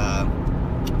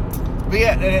 But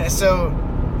yeah, so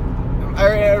I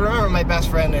remember my best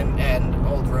friend and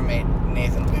old roommate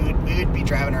Nathan. We would be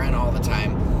driving around all the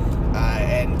time,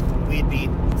 and we'd be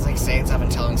like saying stuff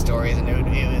and telling stories, and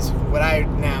it was what I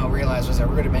now realize was a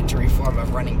rudimentary form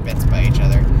of running bits by each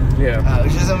other. Yeah.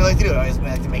 Which is something we like to do. I always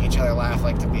like to make each other laugh,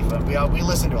 like to be fun. We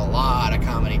listened to a lot of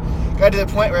comedy. Got to the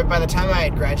point where by the time I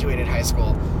had graduated high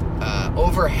school,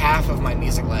 over half of my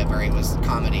music library was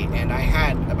comedy, and I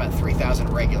had about 3,000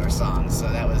 regular songs, so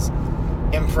that was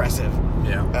impressive.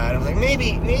 Yeah. And I was like,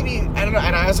 maybe, I don't know.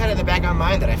 And I also had it in the back of my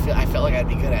mind that I felt like I'd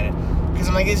be good at it, because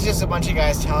I'm like, it's just a bunch of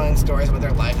guys telling stories about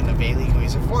their life in a vaguely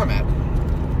cohesive format,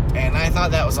 and I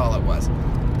thought that was all it was.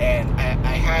 And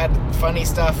I had funny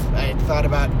stuff I had thought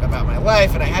about my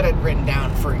life, and I had it written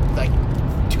down for like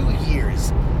 2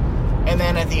 years. And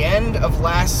then at the end of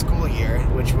last school year,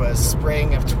 which was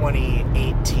spring of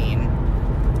 2018,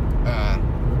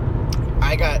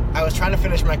 I was trying to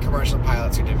finish my commercial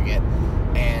pilot certificate,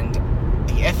 and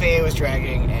the FAA was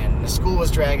dragging, and the school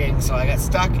was dragging, so I got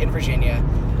stuck in Virginia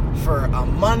for a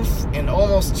month and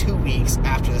almost 2 weeks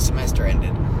after the semester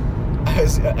ended.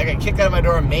 I got kicked out of my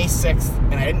dorm May 6th,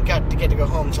 and I didn't get to go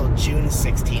home until June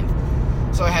 16th.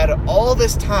 So I had all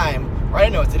this time where I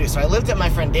didn't know what to do. So I lived at my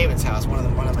friend David's house, one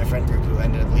of my friend group who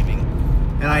ended up leaving.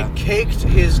 And I caked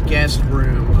his guest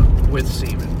room with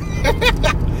semen.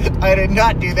 I did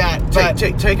not do that. But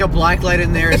Take a black light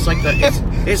in there. It's like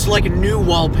it's like a new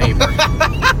wallpaper.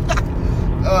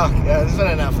 Oh, yeah, there's been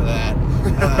enough of that.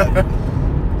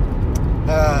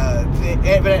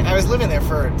 But I was living there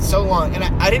for so long, and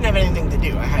I didn't have anything to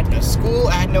do. I had no school,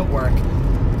 I had no work,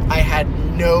 I had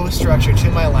no structure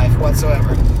to my life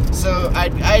whatsoever. So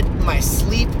my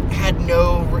sleep had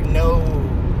no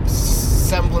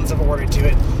semblance of order to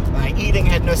it. My eating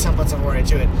had no semblance of order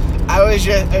to it. I was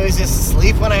just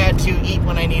sleep when I had to, eat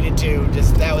when I needed to.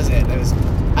 Just that was it.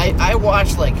 I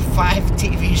watched like 5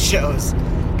 TV shows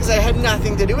because I had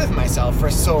nothing to do with myself for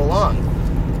so long.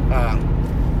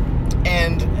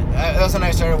 And that was when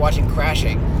I started watching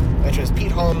Crashing, which was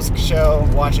Pete Holmes' show.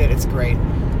 Watch it, it's great.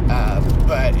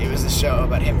 But it was a show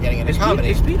about him getting into comedy.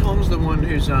 Is Pete Holmes the one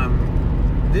who's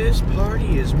this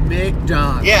party is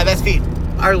McDonald's? Yeah, that's Pete.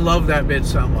 I love that bit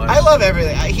so much. I love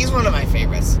everything. He's one of my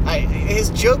favorites. His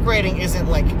joke writing isn't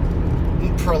like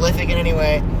prolific in any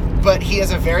way, but he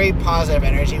has a very positive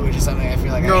energy, which is something I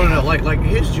feel like No, like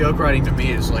his joke writing to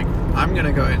me is like, I'm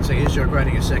gonna go ahead and say his joke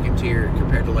writing is second tier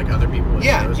compared to like other people with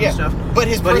shows and stuff. But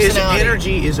his his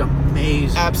energy is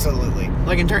amazing. Absolutely.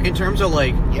 Like in terms of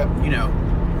like, you know,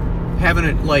 having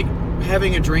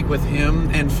a drink with him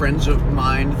and friends of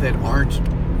mine that aren't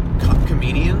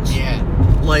comedians. Yeah.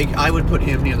 Like, I would put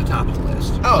him near the top of the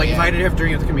list. Oh, like, yeah. if I did have to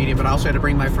drink with a comedian, but I also had to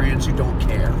bring my friends who don't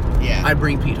care. Yeah. I'd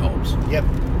bring Pete Holmes. Yep.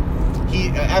 He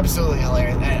absolutely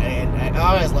hilarious. I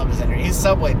always loved his energy. His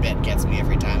Subway bit gets me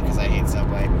every time because I hate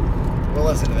Subway. We'll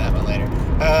listen to that one later.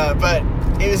 But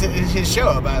it was his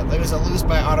show it was a loose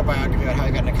autobiography about how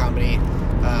he got into comedy.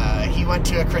 He went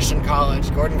to a Christian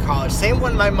college, Gordon College, same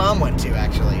one my mom went to,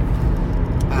 actually.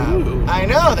 Ooh. I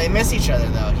know, they miss each other,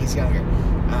 though. He's younger.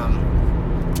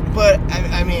 But,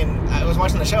 I mean, I was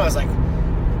watching the show, I was like,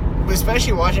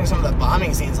 especially watching some of the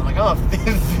bombing scenes, I'm like, oh,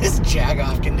 if this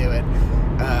jagoff can do it,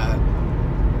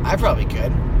 I probably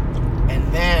could. And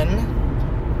then,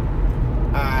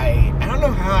 I don't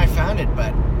know how I found it,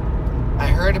 but I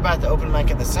heard about the open mic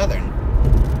at the Southern,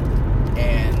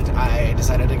 and I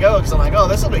decided to go, because I'm like, oh,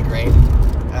 this will be great.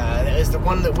 It was the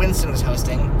one that Winston was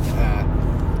hosting,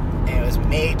 and it was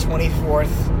May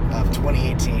 24th of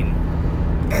 2018.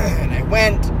 And I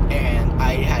went, and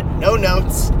I had no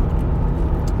notes,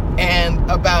 and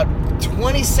about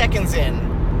 20 seconds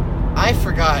in, I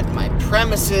forgot my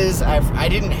premises. I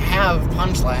didn't have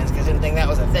punchlines because I didn't think that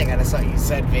was a thing. I just thought you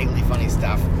said vaguely funny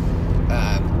stuff.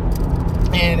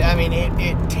 And I mean,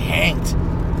 it tanked.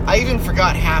 I even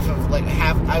forgot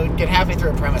I would get halfway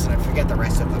through a premise and I'd forget the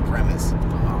rest of the premise.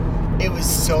 It was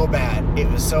so bad. It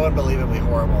was so unbelievably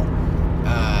horrible.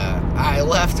 I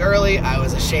left early. I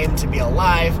was ashamed to be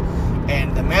alive.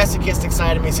 And the masochistic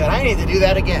side of me said, I need to do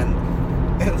that again.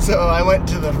 And so I went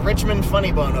to the Richmond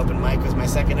Funny Bone open mic. It was my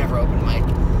second ever open mic.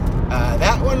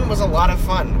 That one was a lot of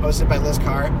fun, hosted by Liz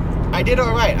Carr. I did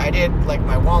all right. I did like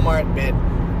my Walmart bit,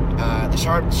 the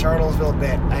Charlottesville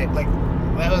bit.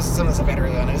 That was some of the stuff I had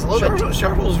early on. It was a little bit.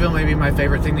 Charlottesville may be my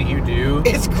favorite thing that you do.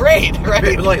 It's great,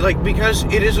 right? Like because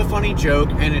it is a funny joke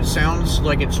and it sounds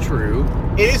like it's true.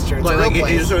 It is true. It's a real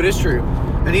place. So it is true.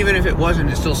 And even if it wasn't,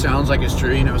 it still sounds like it's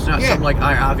true. You know, it's not something like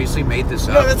I obviously made this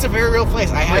up. No, that's a very real place.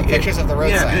 I have pictures of the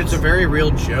road signs. Yeah, and it's a very real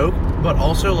joke, but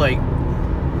also like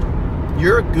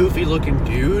you're a goofy looking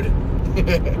dude.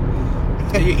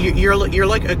 You're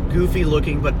like a goofy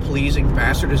looking but pleasing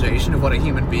bastardization of what a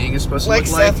human being is supposed to look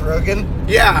like. Like Seth Rogen?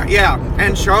 Yeah.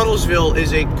 And Charlottesville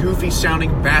is a goofy sounding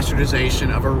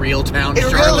bastardization of a real town. It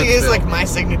really is like my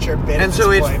signature bit. And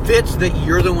so it fits that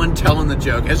you're the one telling the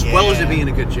joke as well as it being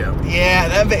a good joke. Yeah,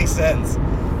 that makes sense.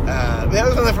 That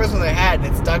was one of the first ones I had, and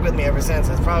it's stuck with me ever since.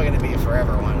 It's probably going to be a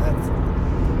forever one.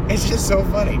 It's just so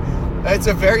funny. It's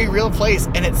a very real place,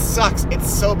 and it sucks. It's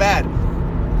so bad.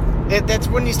 That's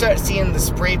when you start seeing the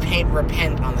spray paint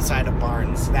repent on the side of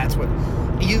barns. That's what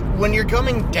when you're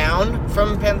coming down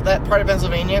from that part of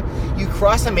Pennsylvania, you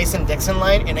cross the Mason-Dixon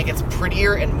line and it gets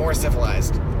prettier and more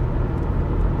civilized.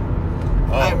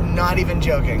 Oh. I'm not even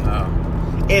joking. Oh.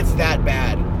 It's that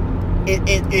bad.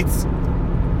 It's.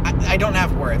 I don't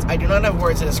have words. I do not have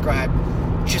words to describe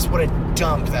just what a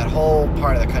dump that whole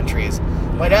part of the country is.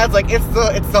 My dad's like, it's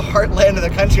the heartland of the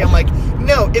country. I'm like,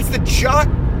 no, it's the jock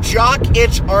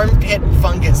itch armpit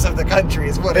fungus of the country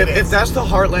is what it is. If that's the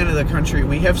heartland of the country,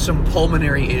 we have some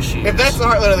pulmonary issues. If that's the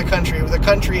heartland of the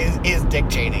country is Dick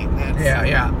Cheney.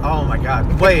 Yeah. Oh my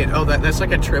God. Wait. That's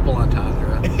like a triple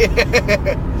entendre.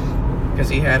 Because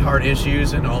he had heart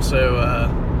issues and also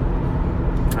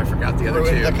I forgot the other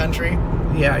two. Ruined the country.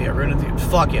 Yeah. Ruined the.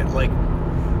 Fuck it. Like.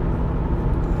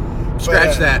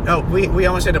 Scratch that. Oh, we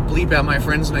almost had to bleep out my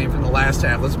friend's name from the last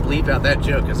half. Let's bleep out that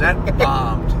joke, because that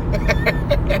bombed.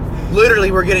 Literally,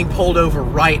 we're getting pulled over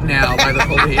right now by the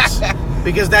police.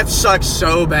 Because that sucks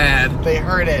so bad. They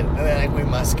heard it, and they're like, we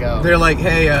must go. They're like,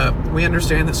 hey, we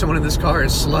understand that someone in this car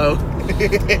is slow.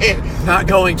 Not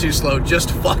going too slow, just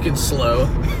fucking slow.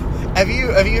 Have you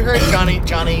heard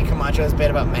Johnny Camacho's bit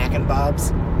about Mac and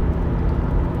Bob's?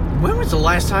 When was the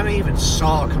last time I even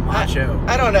saw Camacho?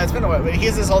 I don't know. It's been a while. But he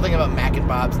has this whole thing about Mac and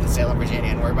Bob's in Salem,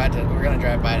 Virginia, and we're going to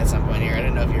drive by it at some point here. I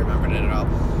didn't know if you remembered it at all.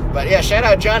 But yeah, shout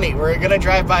out Johnny. We're going to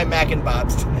drive by Mac and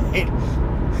Bob's tonight.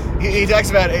 He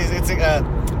talks about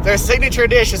their signature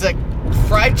dish is like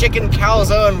fried chicken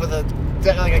calzone with a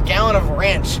gallon of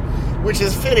ranch, which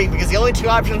is fitting because the only two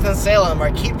options in Salem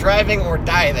are keep driving or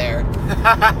die there.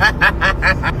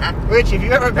 Which, if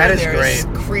you've ever been there, is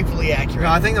creepily accurate. No,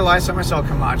 I think the last time I saw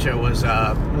Camacho was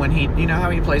when you know how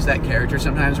he plays that character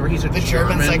sometimes where he's the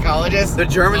German psychologist? The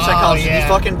German psychologist. Yeah. He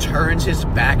fucking turns his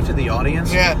back to the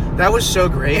audience. Yeah. That was so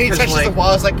great. And he touches the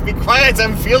wall. It's like, be quiet,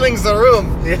 I'm feeling the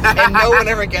room. Yeah. And no one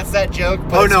ever gets that joke.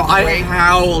 Oh, no, I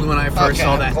howled when I first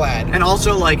saw that. I'm glad. And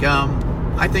also, like,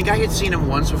 I think I had seen him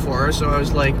once before, so I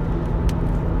was like,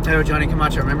 oh, Johnny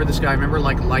Camacho, I remember this guy. I remember,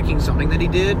 like, liking something that he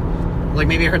did. Like,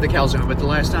 maybe I heard the calzone, but the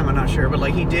last time, I'm not sure. But,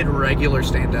 like, he did regular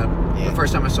stand-up the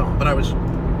first time I saw him. But I was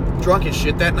drunk as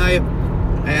shit that night.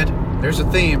 And there's a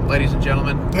theme, ladies and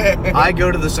gentlemen. I go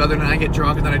to the Southern and I get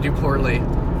drunk and then I do poorly.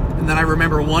 And then I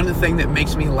remember one thing that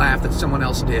makes me laugh that someone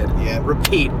else did. Yeah.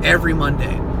 Repeat every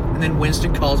Monday. And then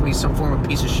Winston calls me some form of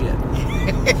piece of shit.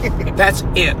 That's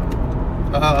it.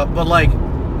 But, like,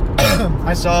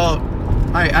 I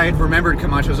had remembered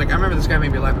Camacho. I was like, I remember this guy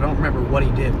made me laugh, but I don't remember what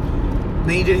he did. And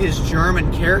then he did his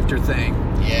German character thing.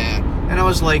 Yeah. And I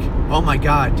was like, oh my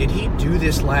God, did he do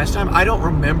this last time? I don't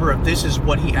remember if this is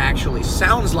what he actually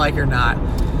sounds like or not.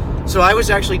 So I was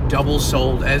actually double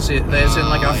sold as in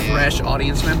like a fresh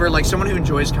audience member, like someone who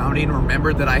enjoys comedy and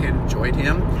remembered that I had enjoyed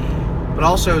him, but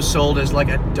also sold as like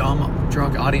a dumb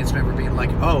drunk audience member being like,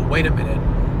 oh, wait a minute.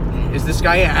 Is this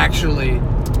guy actually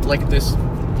like this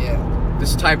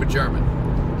type of German?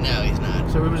 No, he's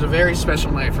not. So it was a very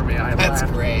special night for me. That's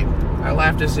great. I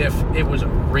laughed as if it was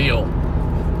real.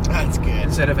 That's good.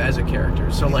 Instead of as a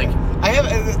character. So, like... I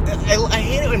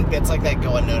hate it when bits like that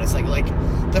go unnoticed. Like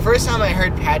the first time I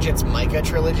heard Padgett's Micah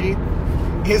trilogy,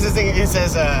 here's the thing, it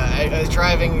says, I was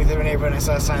driving through a neighborhood and I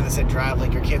saw a sign that said, drive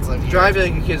like your kids live here. Drive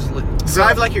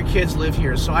like your kids live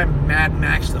here. So I Mad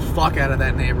Max the fuck out of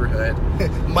that neighborhood.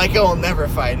 Micah will never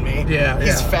find me. Yeah.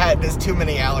 He's fat and has too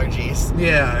many allergies.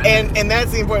 Yeah. And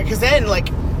that's the important, because then, like,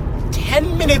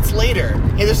 10 minutes later,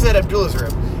 hey, this is at Abdullah's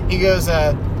room, he goes,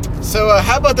 so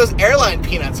how about those airline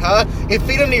peanuts, huh? You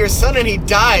feed them to your son and he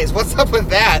dies. What's up with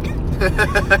that?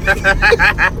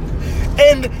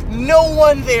 And no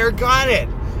one there got it.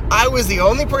 I was the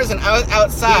only person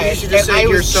outside. You should just say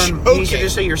your son. You should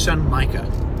just say your son Micah.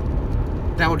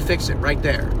 That would fix it right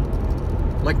there.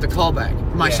 Like the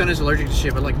callback. My son is allergic to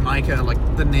shit, but like Micah, like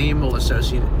the name will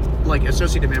associate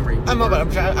memory.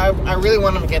 I really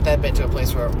want him to get that bit to a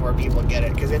place where people get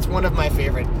it, because it's one of my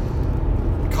favorite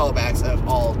callbacks of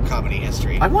all comedy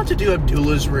history. I want to do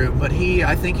Abdullah's room, but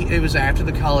I think it was after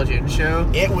the College Inn show.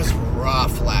 It was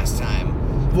rough last time.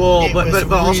 Well,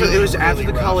 but also it was after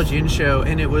the rough. College Inn show,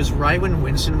 and it was right when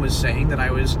Winston was saying that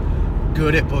I was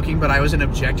good at booking, but I was an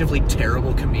objectively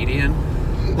terrible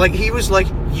comedian. Like, he was like,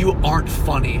 you aren't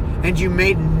funny, and you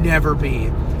may never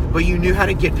be, but you knew how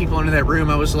to get people into that room.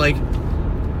 I was like,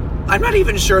 I'm not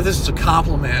even sure this is a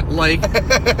compliment. Like,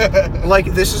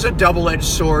 this is a double-edged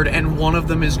sword, and one of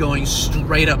them is going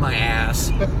straight up my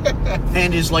ass,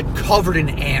 and is like covered in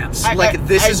ants.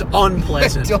 This is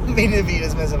unpleasant. I don't mean to be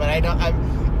dismissive, and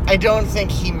I don't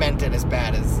think he meant it as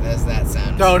bad as that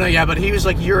sounds. No, yeah, but he was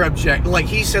like,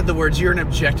 he said the words, you're an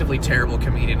objectively terrible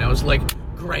comedian. I was like,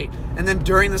 great. And then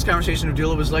during this conversation,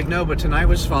 Abdullah was like, no, but tonight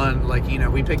was fun. Like,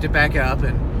 we picked it back up,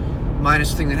 and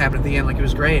minus the thing that happened at the end, like, it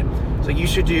was great. It's like, you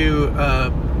should do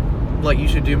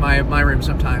my room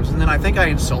sometimes. And then I think I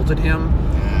insulted him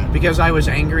because I was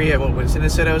angry at what Winston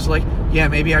had said. I was like, yeah,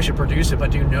 maybe I should produce it, but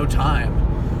do no time.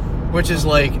 Which is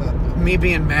like me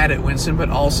being mad at Winston, but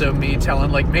also me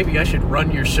telling, like, maybe I should run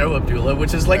your show, Abdullah,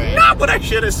 which is like not what I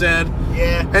should have said.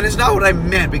 Yeah. And it's not what I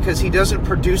meant, because he doesn't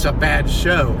produce a bad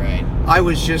show. Right. I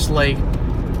was just like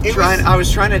I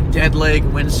was trying to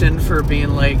deadleg Winston for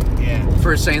being like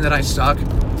for saying that I suck.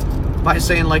 By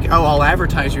saying, like, oh, I'll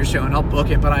advertise your show and I'll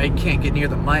book it, but I can't get near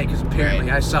the mic because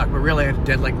apparently I suck. But really, I had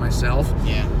to deadleg myself.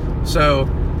 Yeah. So,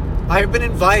 I've been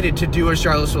invited to do a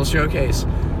Charlottesville showcase,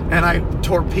 and I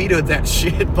torpedoed that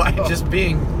shit by just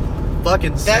being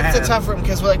fucking sad. That's a tough one,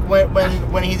 because like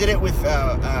when he did it with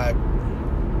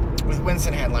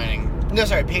Winston headlining,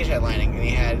 Paige headlining, and he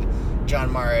had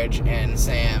John Marge and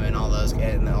Sam and all those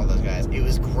guys. It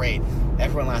was great.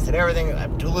 Everyone laughed at everything.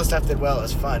 Abdullah stuff did well. It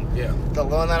was fun. Yeah. The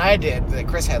one that I did, that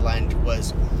Chris headlined,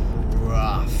 was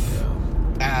rough. Yeah.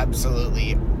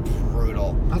 Absolutely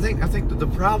brutal. I think the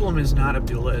problem is not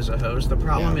Abdullah as a host. The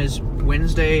problem is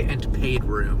Wednesday and paid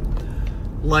room.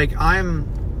 Like, I don't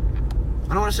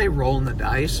want to say rolling the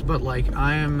dice, but like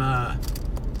I'm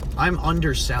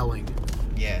underselling.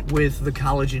 Yeah. With the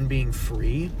College Inn being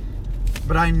free.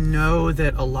 But I know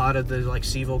that a lot of the, like,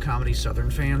 Seville Comedy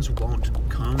Southern fans won't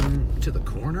come to the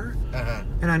corner. Uh-huh.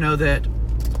 And I know that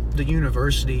the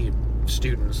university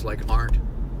students, like, aren't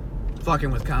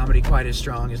fucking with comedy quite as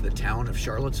strong as the town of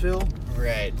Charlottesville.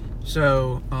 Right.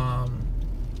 So, I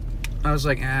was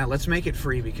like, let's make it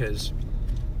free, because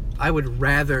I would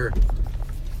rather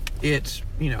it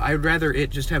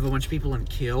just have a bunch of people and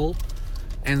kill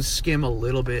and skim a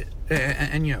little bit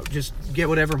and just get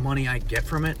whatever money I get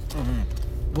from it.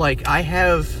 Mm-hmm. Like, I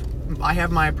have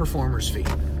my performer's fee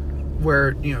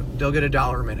where, they'll get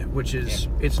 $1 a minute, which is,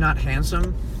 it's not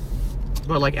handsome,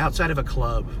 but like outside of a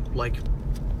club, like,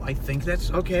 I think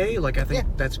that's okay. Like, I think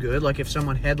that's good. Like, if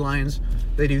someone headlines,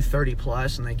 they do 30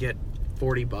 plus and they get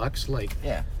 $40, like,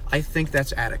 I think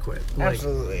that's adequate. Like,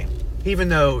 absolutely. Even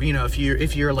though, if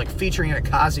you're like featuring at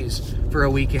Kazi's for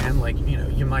a weekend, like,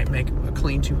 you might make a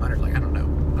clean 200. Like, I don't know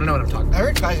what I'm talking about. I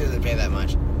heard Kazi's doesn't pay that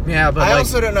much. Yeah, but I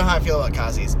also don't know how I feel about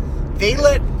Kazi's.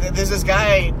 There's this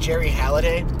guy, Jerry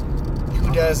Halliday,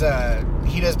 who does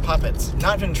puppets.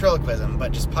 Not ventriloquism,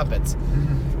 but just puppets.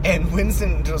 Mm-hmm. And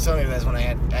Winston told me this when I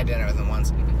had dinner with him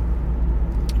once.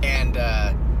 And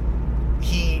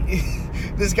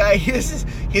this guy, he has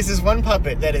this one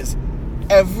puppet that is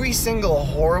every single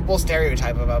horrible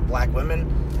stereotype about black women,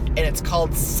 and it's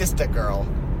called Sister Girl.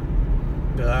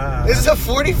 This is a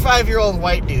 45-year-old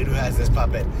white dude who has this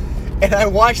puppet. And I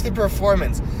watched the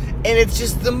performance, and it's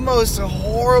just the most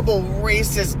horrible,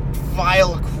 racist,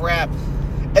 vile crap.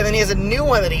 And then he has a new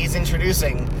one that he's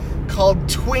introducing called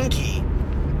Twinkie.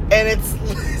 And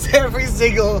it's every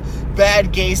single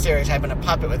bad gay stereotype in a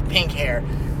puppet with pink hair.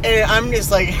 And I'm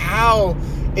just like, how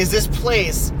is this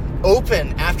place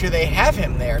open after they have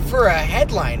him there for a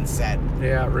headline set.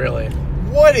 Yeah, really.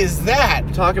 What is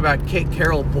that? Talk about Kate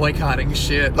Carroll boycotting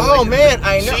shit. Oh, man,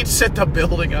 I know. She'd set the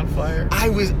building on fire. I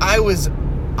was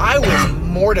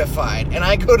mortified, and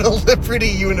I go to Liberty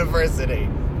University.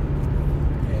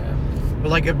 Yeah. But,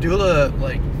 like, Abdullah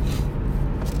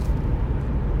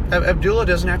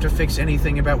doesn't have to fix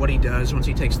anything about what he does once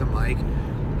he takes the mic.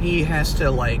 He has to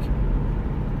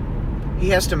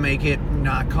make it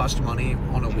not cost money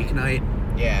on a weeknight.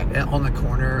 Yeah. On the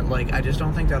corner. Like, I just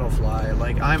don't think that'll fly.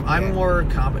 Like, I'm more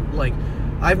competent. Like,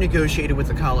 I've negotiated with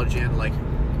the College Inn. Like,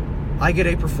 I get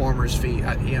a performer's fee.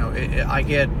 I don't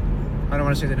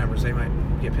want to say the numbers. They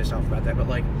might get pissed off about that. But,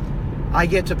 like, I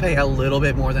get to pay a little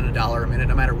bit more than $1 a minute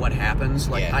no matter what happens.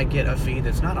 Like, I get a fee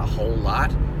that's not a whole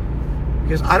lot.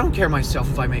 Because I don't care myself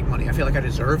if I make money. I feel like I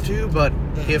deserve to. But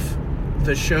if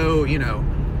the show,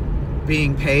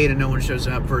 being paid and no one shows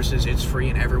up versus it's free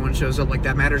and everyone shows up, like,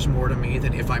 that matters more to me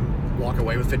than if I walk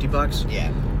away with $50.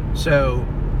 Yeah. So,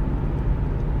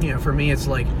 for me, it's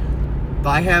like,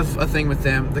 I have a thing with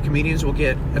them. The comedians will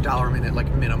get $1 a minute,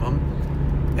 like, minimum.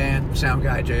 And sound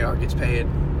guy, JR, gets paid.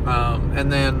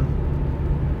 And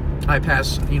then I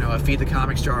pass, a feed the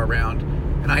comics jar around,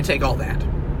 and I take all that.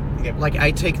 Yep. Like, I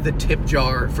take the tip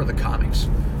jar for the comics.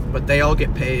 But they all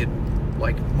get paid,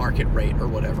 like, market rate or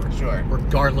whatever. Sure.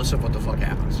 Regardless of what the fuck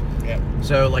happens. Yeah.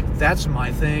 So, like, that's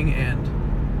my thing,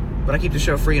 but I keep the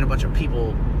show free, and a bunch of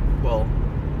people, well,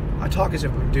 I talk as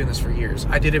if I've been doing this for years.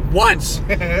 I did it once!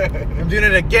 I'm doing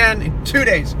it again in 2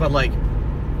 days, but, like,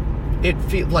 it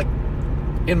feels like,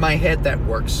 in my head, that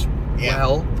works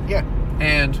well. Yeah.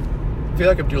 And I feel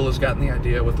like Abdullah's gotten the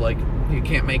idea with, like, you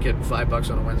can't make it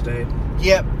 $5 on a Wednesday.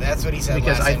 Yep, that's what he said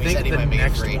because last time. I think he might make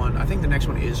it free. I think the next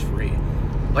one is free.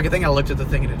 Like, I think I looked at the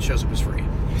thing and it shows up as free.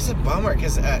 It's a bummer,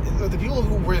 because the people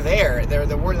who were there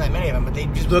weren't that many of them, but they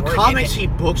just the comics he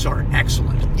books are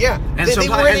excellent. Yeah, and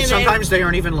sometimes they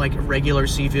aren't even like regular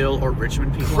Seville or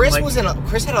Richmond people. Chris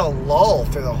had a lull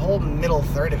through the whole middle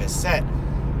third of his set.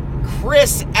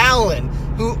 Chris Allen,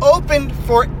 who opened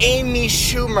for Amy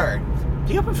Schumer.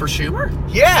 He opened for Schumer?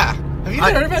 Yeah. Have you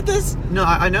heard about this? No,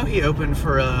 I know he opened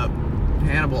for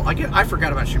Hannibal. I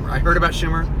forgot about Schumer. I heard about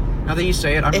Schumer. Now that you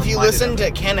say it, I'm If you listen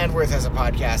to Ken Edwards has a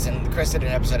podcast, and Chris did an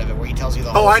episode of it where he tells you the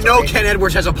whole story. Oh, I know Ken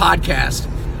Edwards has a podcast.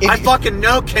 I fucking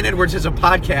know Ken Edwards has a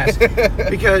podcast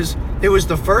because it was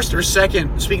the first or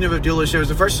second, speaking of Abdullah's show, it was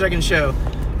the first or second show,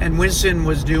 and Winston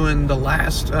was doing the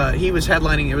last, he was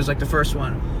headlining, it was like the first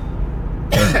one,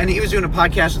 and he was doing a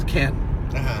podcast with Ken.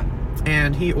 Uh-huh.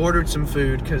 And he ordered some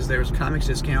food because there was a comics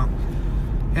discount.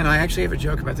 And I actually have a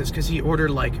joke about this because he ordered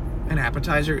like an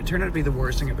appetizer. It turned out to be the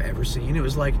worst thing I've ever seen. It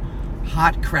was like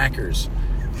hot crackers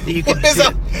that you could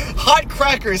hot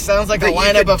crackers sounds like a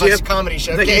lineup of a comedy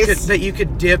showcase. That you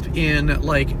could dip in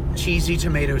like cheesy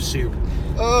tomato soup.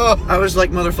 Oh, I was like,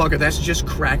 motherfucker, that's just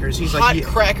crackers. He's hot like,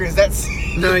 crackers. That's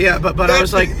no, yeah, but I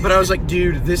was like,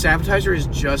 dude, this appetizer is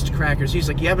just crackers. He's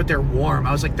like, yeah, but they're warm.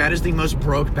 I was like, that is the most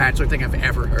broke bachelor thing I've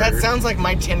ever heard. That sounds like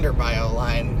my Tinder bio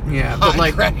line. Yeah,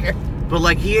 hot cracker. But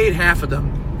like he ate half of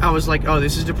them. I was like, oh,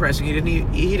 this is depressing. He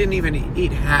didn't even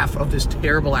eat half of this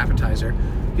terrible appetizer.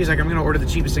 He's like, I'm gonna order the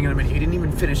cheapest thing on the menu. He didn't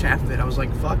even finish half of it. I was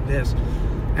like, fuck this.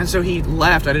 And so he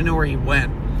left. I didn't know where he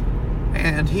went.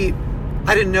 And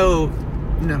I didn't know.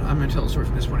 No, I'm going to tell the story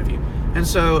from this point of view. And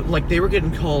so, like, they were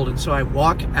getting cold, and so I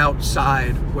walk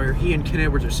outside where he and Ken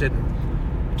Edwards are sitting,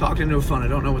 talking into a phone. I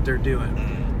don't know what they're doing.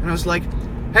 And I was like,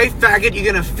 hey, faggot, you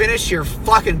going to finish your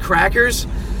fucking crackers?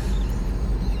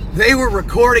 They were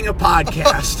recording a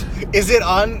podcast. Is it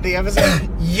on the episode?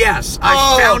 Yes.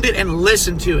 I found it and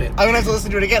listened to it. I'm going to have to listen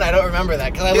to it again. I don't remember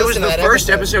that. It was the first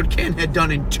episode Ken had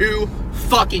done in 2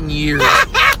 fucking years.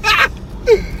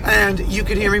 And you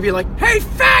could hear me be like, hey,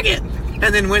 faggot!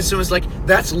 And then Winston was like,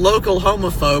 that's local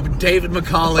homophobe David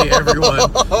McCallie,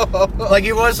 everyone. Like,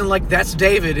 it wasn't like, that's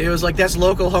David. It was like, that's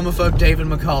local homophobe David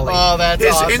McCallie. Oh, that's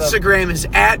His awesome. Instagram is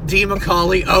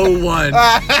 @DMcCallie01.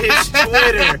 His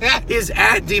Twitter is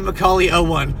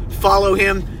 @DMcCallie01. Follow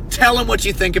him. Tell him what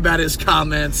you think about his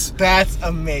comments. That's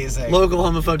amazing. Local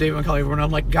homophobe David McCallie. And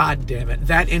I'm like, God damn it.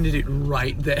 That ended it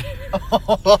right there.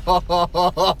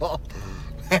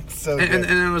 That's so good. And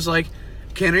I was like,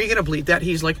 Ken, are you going to bleep that?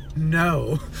 He's like,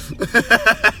 no.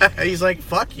 He's like,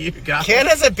 fuck you, guys. Ken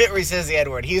has a bit where he says the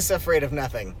N-word. He's afraid of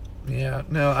nothing. Yeah,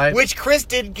 no, Which Chris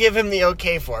did give him the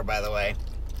okay for, by the way.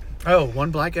 Oh,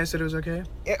 one black guy said it was okay?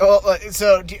 Yeah, well,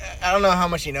 so, I don't know how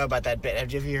much you know about that bit.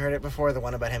 Have you heard it before? The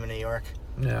one about him in New York?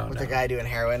 No, With the guy doing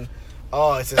heroin?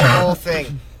 Oh, it's this whole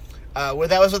thing. Well,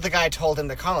 that was what the guy told him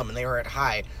to call him, and they were at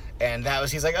high. And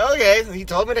he's like, okay, he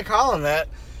told me to call him that.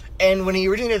 And when he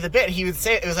originally did the bit, he would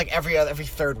say it was like every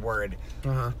third word.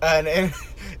 Uh-huh. And at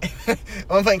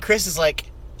one point, Chris is like,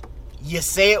 "You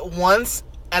say it once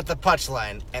at the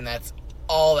punchline, and that's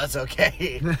all that's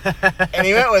okay." And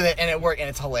he went with it, and it worked, and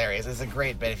it's hilarious. It's a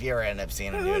great bit. If you ever end up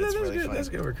seeing him do it, it's really funny. That's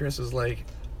good. Where Chris is like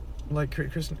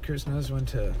Chris knows when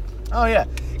to. Oh yeah,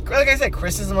 like I said,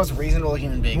 Chris is the most reasonable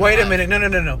human being. Wait a minute,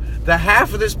 no. The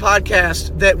half of this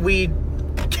podcast that we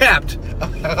kept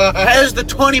has the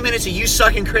 20 minutes of you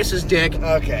sucking Chris's dick.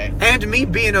 Okay. And me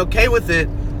being okay with it,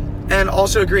 and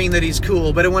also agreeing that he's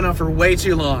cool, but it went on for way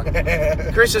too long.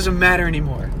 Chris doesn't matter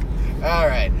anymore. All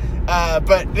right.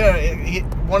 But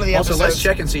one of the also, episodes... let's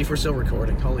check and see if we're still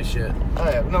recording. Holy shit. Oh,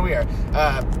 yeah. No, we are.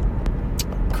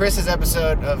 Chris's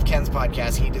episode of Ken's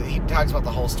podcast, he talks about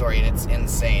the whole story, and it's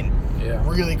insane. Yeah.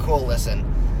 Really cool listen.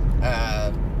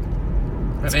 But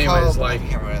anyways, I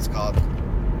can't remember what it's called.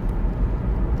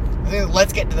 I think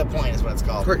Let's Get to the Point is what it's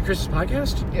called. Chris's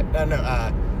podcast? Yep.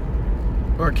 No.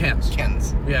 Or Ken's?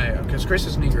 Ken's. Yeah, because Chris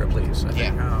is Negro, please. I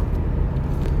think.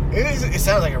 It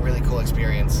sounds like a really cool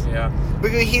experience. Yeah.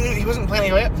 Because he wasn't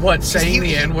planning on it. What, saying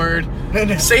the N-word?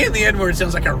 No. Saying the N-word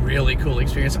sounds like a really cool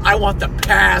experience. I want the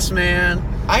pass, man.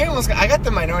 I got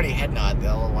the minority head nod a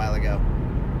little while ago.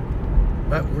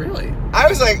 But really? I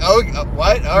was like, oh,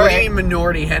 what? All right. What do you mean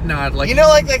minority head nod? Like, you know,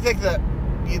 like the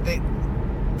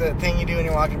thing you do when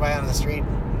you're walking by on the street?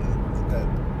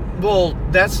 Well,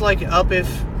 that's like up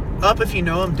if you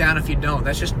know them, down if you don't.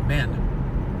 That's just men.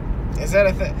 Is that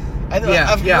a thing? I've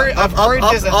heard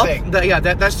there's a thing.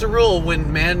 That's the rule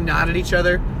when men nod at each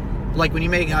other. Like when you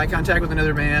make eye contact with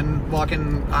another man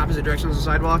walking opposite directions on the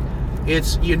sidewalk,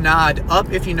 it's you nod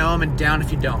up if you know them and down if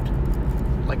you don't.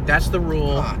 Like that's the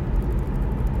rule. Huh.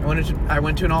 I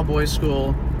went to an all-boys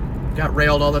school, got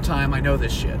railed all the time. I know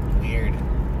this shit. Weird.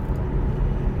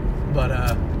 But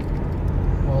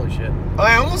holy shit. Oh,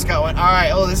 I almost got one. All right.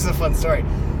 Oh, this is a fun story.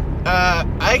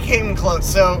 I came close.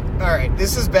 So, all right,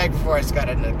 this is back before I got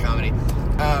into comedy.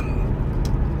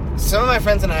 Some of my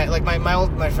friends and I, like my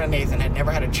friend Nathan, had never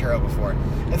had a churro before.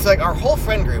 And so, like, our whole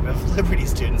friend group of Liberty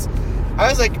students, I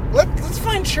was like, let's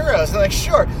find churros. And they're like,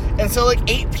 sure. And so, like,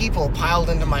 8 people piled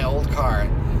into my old car.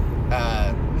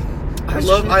 I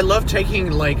love taking,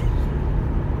 like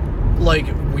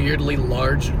weirdly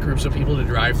large groups of people to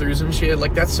drive-thrus and shit.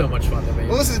 Like, that's so much fun to me.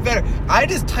 Well, this is better. I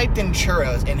just typed in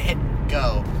churros and hit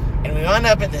go. And we wound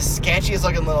up at the sketchiest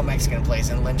looking little Mexican place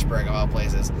in Lynchburg, of all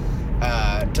places.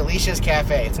 Delicious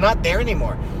Cafe. It's not there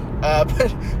anymore.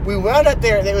 But we wound up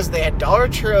there. They had $1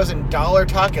 churros and $1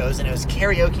 tacos, and it was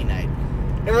karaoke night.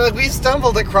 And we're like, we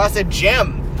stumbled across a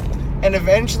gem. And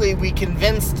eventually we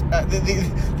convinced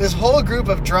this whole group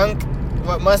of drunk,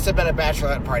 what must have been a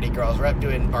bachelorette party girls. We're up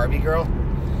doing Barbie Girl.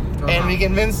 Uh-huh. And we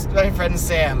convinced my friend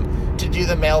Sam to do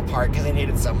the male part because he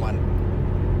needed someone.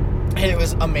 And it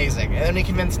was amazing. And then we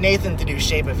convinced Nathan to do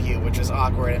Shape of You, which was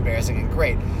awkward, embarrassing, and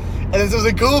great. And then so I was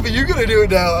like, cool, but you're going to do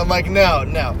it now. I'm like, no.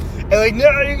 And like,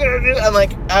 no, you're going to do it. I'm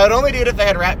like, I would only do it if I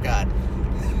had Rap God.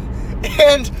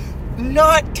 And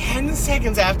not 10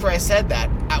 seconds after I said that,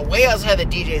 way outside the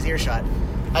DJ's earshot,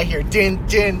 I hear din,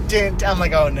 din, din. I'm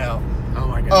like, oh no. Oh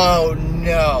my god. Oh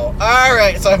no. All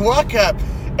right. So I walk up,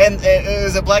 and it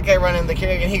was a black guy running the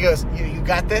karaoke, and he goes, you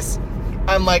got this?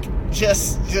 I'm like,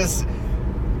 just...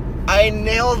 I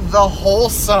nailed the whole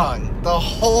song, the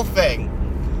whole thing,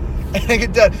 and I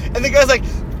get done. And the guy's like,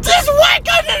 "This white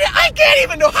guy, I can't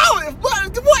even know how. What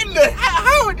in the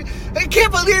how? I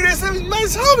can't believe this. My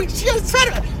homie just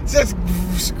said it." Just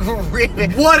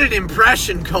screaming. What an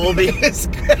impression, Colby!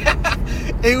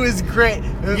 It was great.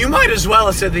 You might as well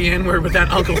have said the N-word with that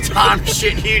Uncle Tom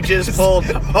shit you just pulled.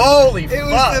 Holy fuck! It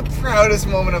was the proudest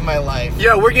moment of my life.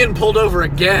 Yo, we're getting pulled over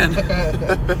again.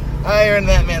 I earned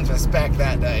that man's respect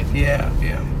that night. Yeah.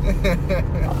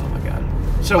 Oh my god.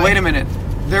 So wait a minute.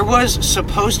 There was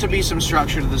supposed to be some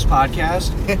structure to this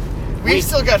podcast. We've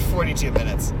still got 42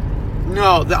 minutes.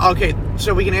 No, okay,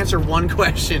 so we can answer one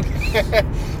question.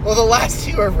 Well, the last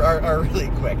 2 are really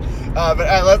quick.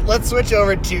 But let's switch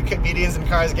over to comedians and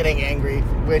cars getting angry,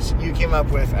 which you came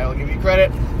up with. I will give you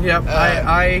credit. Yep,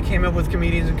 I came up with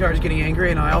comedians and cars getting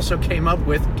angry, and I also came up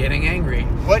with getting angry.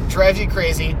 What drives you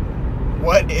crazy?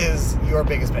 What is your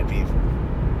biggest pet peeve?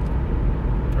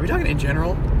 Are we talking in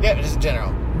general? Yeah, just in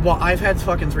general. Well, I've had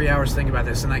fucking 3 hours to think about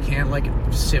this, and I can't,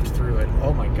 sift through it.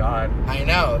 Oh my god. I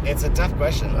know. It's a tough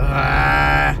question.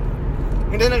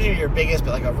 It doesn't have to be your biggest,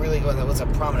 but what's a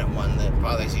prominent one that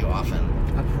bothers you often?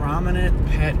 A prominent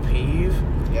pet peeve?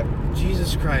 Yep.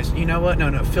 Jesus Christ. You know what?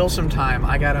 No. Fill some time.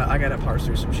 I gotta parse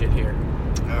through some shit here.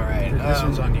 All right. This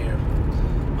one's on you.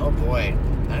 Oh boy.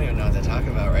 I don't even know what to talk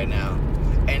about right now.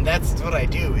 And that's what I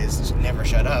do, is just never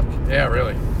shut up. Yeah,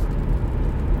 really.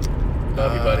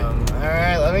 Love you, buddy. All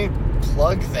right, let me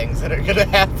plug things that are going to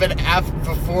happen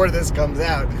before this comes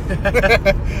out.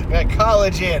 Got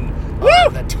College In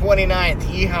on the 29th.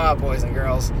 Yeehaw, boys and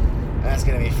girls. That's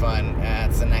going to be fun.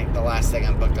 That's the last thing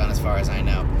I'm booked on as far as I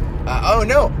know. Oh,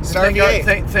 no.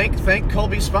 Thank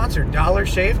Colby's sponsor, Dollar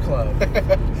Shave Club.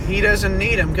 He doesn't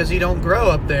need them because he don't grow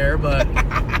up there, but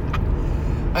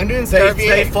I'm doing Star VA.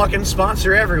 They fucking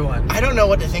sponsor everyone. I don't know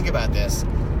what to think about this.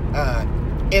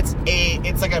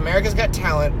 It's like America's Got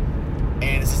Talent,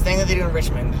 and it's this thing that they do in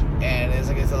Richmond, and it's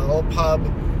a little pub,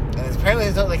 and apparently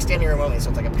it's not like standing room only, so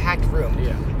it's like a packed room.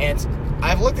 Yeah. And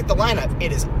I've looked at the lineup;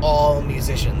 it is all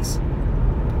musicians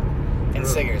and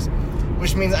singers,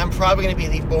 which means I'm probably going to be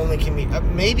the only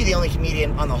comedian, maybe the only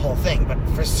comedian on the whole thing, but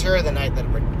for sure the night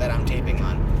that I'm taping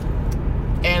on,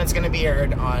 and it's going to be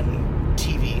aired on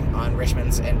TV on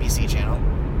Richmond's NBC channel.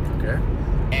 Okay.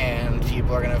 And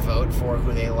people are going to vote for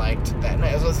who they liked that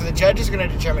night. So the judges are going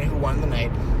to determine who won the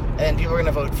night, and then people are going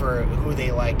to vote for who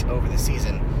they liked over the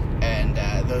season. And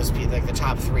those people, like the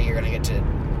top 3, are going to get to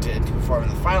perform in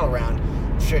the final round,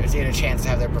 to get a chance to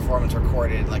have their performance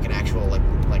recorded like an actual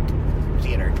like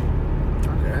theater.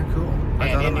 Okay, cool.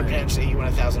 And potentially you win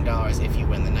 $1,000 if you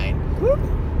win the night. Whoop.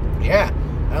 Yeah.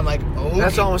 And I'm like, oh.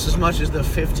 That's almost as much as the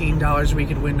 $15 we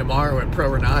could win tomorrow at Pro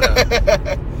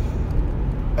Renata.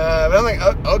 But I'm like,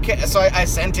 okay. So I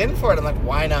sent in for it. I'm like,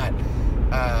 why not?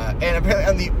 And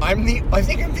apparently, I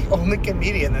think I'm the only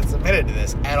comedian that submitted to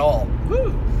this at all.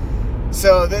 Woo.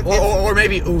 So or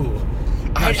maybe ooh.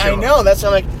 I know. That's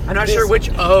what I'm like. I'm not sure which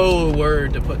O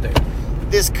word to put there.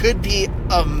 This could be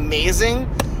amazing,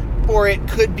 or it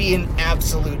could be an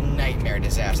absolute nightmare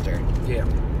disaster. Yeah.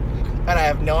 And I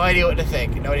have no idea what to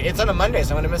think. No, it's on a Monday, so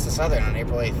I'm going to miss the Southern on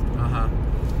April 8th.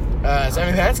 So I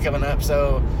mean, that's coming up.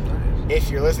 So if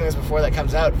you're listening to this before that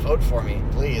comes out, vote for me,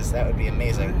 please. That would be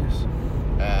amazing. Nice.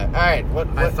 All right. What?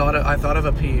 I thought of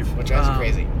a peeve. Which drives you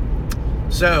crazy.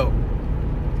 So,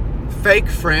 fake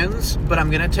friends, but I'm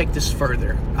going to take this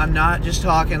further. I'm not just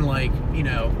talking like,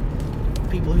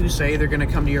 people who say they're going to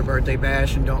come to your birthday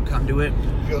bash and don't come to it.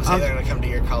 People say they're going to come to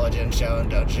your College In show and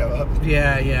don't show up.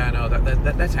 Yeah, I know.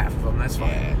 That's half of them. That's fine.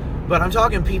 Yeah. But I'm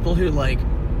talking people who,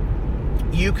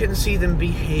 you can see them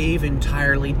behave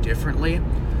entirely differently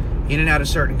in and out of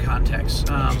certain contexts.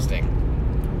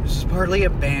 Interesting. This is partly a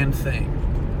band thing.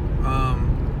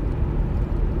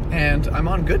 And I'm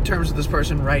on good terms with this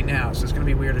person right now, so it's going to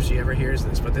be weird if she ever hears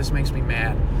this, but this makes me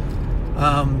mad.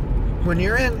 When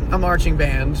you're in a marching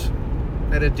band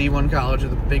at a D1 college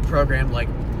with a big program,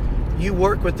 you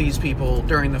work with these people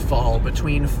during the fall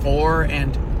between 4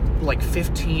 and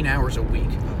 15 hours a week.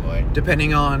 Oh boy.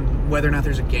 Depending on whether or not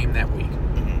there's a game that week.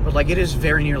 Mm-hmm. But it is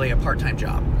very nearly a part-time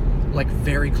job.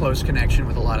 Very close connection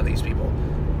with a lot of these people.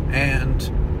 And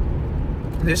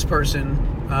this person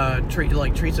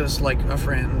treats us like a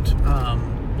friend,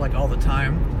 all the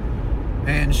time,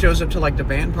 and shows up to the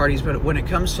band parties. But when it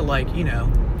comes to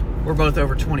we're both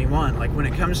over 21. When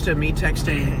it comes to me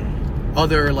texting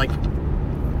other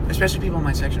especially people in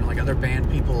my section, other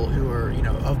band people who are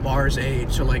of Bar's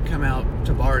age, so come out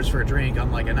to bars for a drink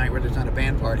on a night where there's not a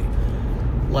band party.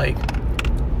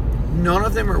 None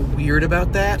of them are weird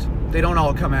about that. They don't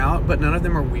all come out, but none of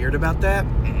them are weird about that,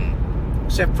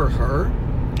 except for her.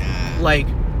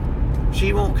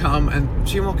 She won't come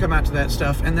out to that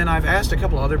stuff. And then I've asked a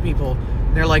couple other people,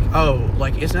 and they're like, oh,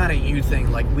 it's not a you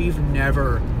thing. We've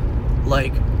never,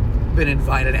 been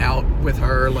invited out with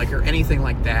her, or anything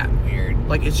like that. Weird.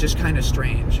 It's just kind of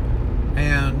strange.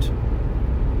 And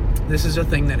this is a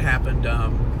thing that happened,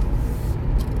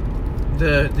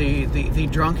 the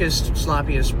drunkest,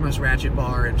 sloppiest, most ratchet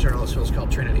bar in Charlottesville is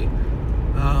called Trinity.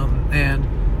 And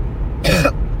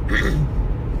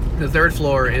the third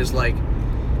floor is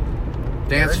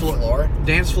dance floor.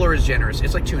 Dance floor is generous.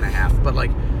 It's 2.5, but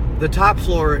the top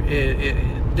floor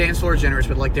dance floor is generous,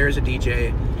 but there's a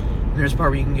DJ. And there's a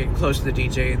part where you can get close to the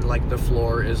DJ, and the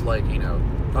floor is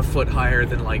a foot higher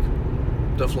than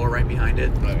the floor right behind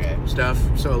it. Okay. Stuff.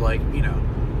 So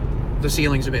the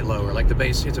ceiling's a bit lower. The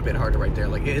bass hits a bit harder right there.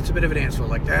 It's a bit of a dance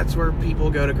floor. That's where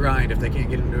people go to grind if they can't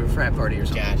get into a frat party or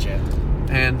something. Gotcha.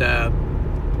 And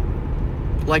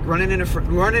running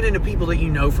into people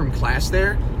that from class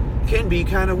there can be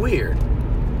kind of weird.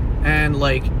 And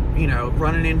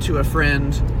running into a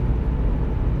friend,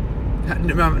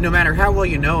 no matter how well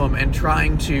you know them, and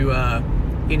trying to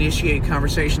initiate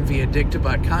conversation via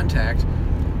dick-to-butt contact,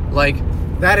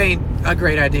 that ain't a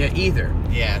great idea either.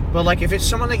 Yeah. But if it's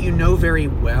someone that you know very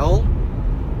well,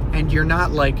 and you're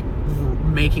not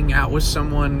making out with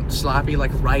someone sloppy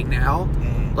right now,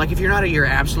 if you're not at your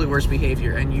absolute worst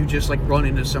behavior and you just run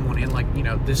into someone in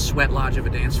this sweat lodge of a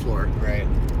dance floor, right?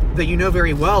 that you know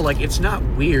very well, like, it's not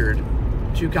weird.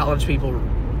 Two college people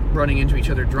running into each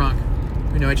other drunk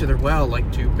who know each other well, like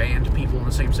two band people in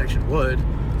the same section would.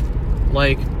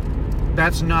 Like,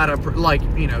 that's not like,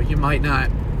 you know, you might not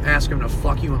ask them to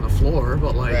fuck you on the floor,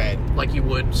 but like, like you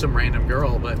would some random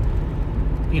girl, but,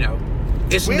 you know,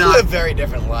 we live very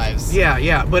different lives.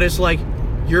 Yeah, but it's like,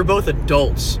 you're both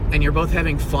adults, and you're both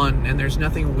having fun, and there's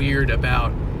nothing weird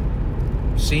about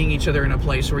seeing each other in a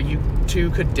place where you two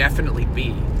could definitely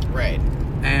be. Right.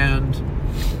 And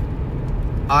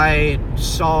I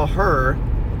saw her,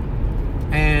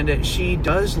 and she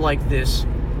does like this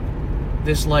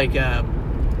like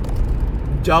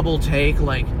double take,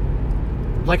 like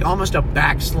almost a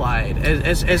backslide,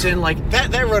 as in like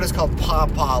that road is called Paw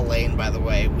Paw Lane, by the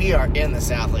way. We are in the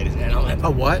South, ladies and gentlemen. A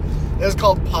what? It's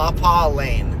called Paw Paw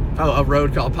Lane. Oh, a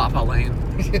road called Paw Paw Lane.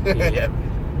 Yeah.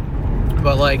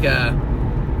 But like,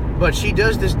 but she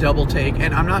does this double take,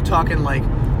 and I'm not talking like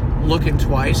looking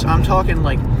twice. I'm talking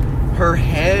like her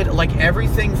head, like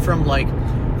everything from like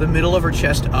the middle of her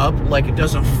chest up, like it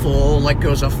does a full, like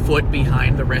goes a foot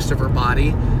behind the rest of her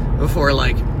body before,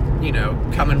 like, you know,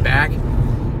 coming back.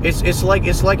 It's like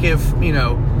if, you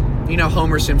know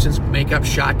Homer Simpson's makeup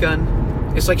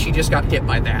shotgun. It's like she just got hit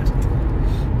by that.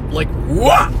 Like,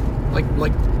 wah! Like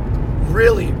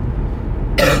really,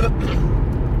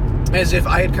 as if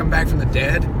I had come back from the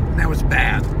dead, and that was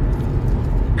bad.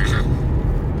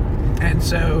 And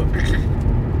so,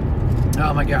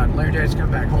 oh my God, laryngitis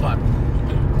come back. Hold on.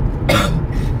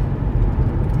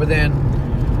 But then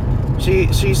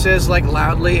she says, like,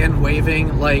 loudly and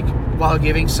waving, like, while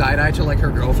giving side eye to like her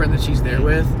girlfriend that she's there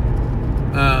with.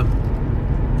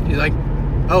 He's like,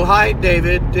 "Oh, hi,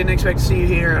 David. Didn't expect to see you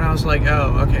here." And I was like,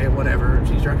 "Oh, okay, whatever.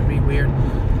 She's drunk and being weird."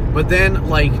 But then,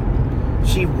 like,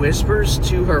 she whispers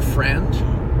to her friend,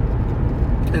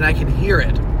 and I can hear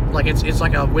it. Like, it's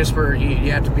like a whisper.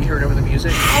 You have to be heard over the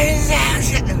music.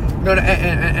 No,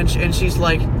 and she's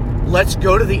like, "Let's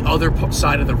go to the other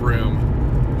side of the room."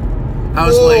 I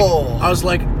was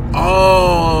like,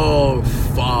 oh,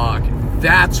 fuck.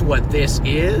 That's what this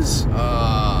is?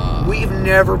 We've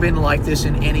never been like this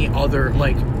in any other,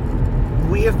 like,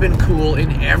 we have been cool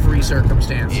in every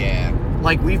circumstance. Yeah.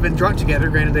 Like, we've been drunk together.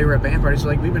 Granted, they were at band parties. So,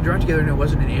 like, we've been drunk together and it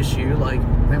wasn't an issue. Like,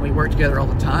 man, we work together all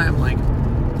the time. Like,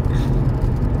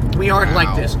 we aren't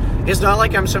like this. It's not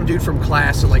like I'm some dude from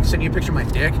class that, like, send you a picture of my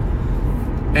dick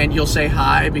and you'll say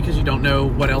hi because you don't know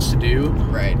what else to do.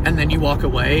 Right. And then you walk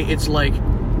away. It's like,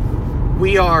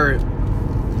 we are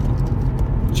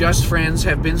just friends,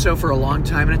 have been so for a long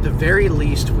time, and at the very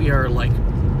least, we are like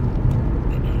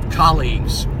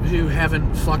colleagues who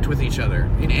haven't fucked with each other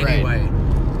in any way.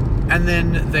 And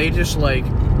then they just like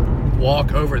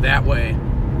walk over that way.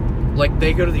 Like,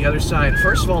 they go to the other side.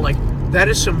 First of all, like, that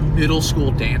is some middle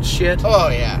school dance shit. Oh,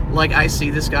 yeah. Like, I see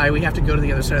this guy, we have to go to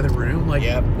the other side of the room. Like,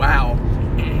 wow.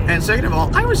 And second of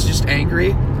all, I was just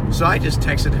angry, so I just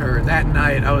texted her that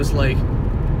night. I was like,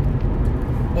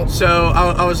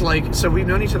 I was like, so we've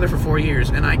known each other for 4 years,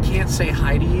 and I can't say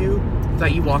hi to you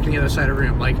that you walked on the other side of the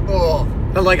room. Like,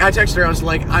 like, I texted her, I was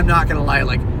like, I'm not gonna lie,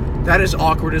 like, that is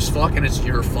awkward as fuck, and it's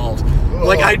your fault.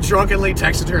 Like, I drunkenly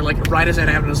texted her, like, right as that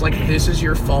happened, I was like, this is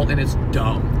your fault, and it's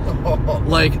dumb.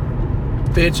 Like,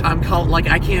 bitch,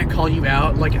 I can't call you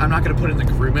out. Like, I'm not gonna put it in the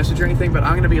group message or anything, but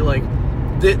I'm gonna be like,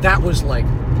 that was like,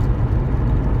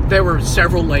 there were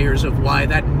several layers of why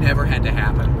that never had to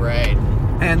happen. Right.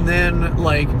 And then,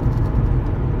 like,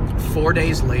 4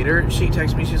 days later, she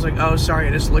texts me, she's like, "Oh, sorry,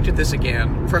 I just looked at this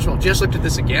again." First of all, just looked at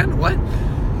this again? What?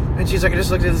 And she's like, "I just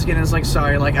looked at this again," and I was like,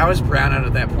 "Sorry," like, I was brown out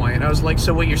at that point. I was like,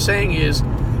 so what you're saying is,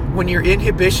 when your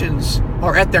inhibitions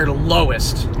are at their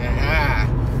lowest,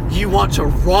 you want to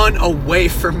run away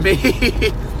from me.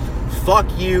 Fuck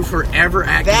you for ever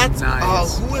acting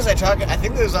nice. Who was I talking? I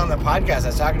think it was on the podcast. I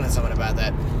was talking to someone about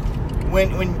that.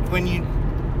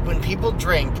 When people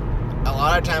drink, a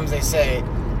lot of times they say,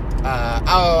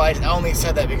 I only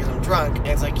said that because I'm drunk. And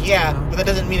it's like, yeah, but that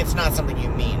doesn't mean it's not something you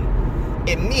mean.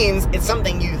 It means it's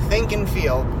something you think and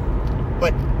feel,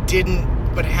 but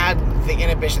had the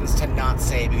inhibitions to not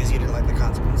say because you didn't like the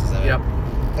consequences of it. Yep.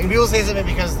 Like, people say something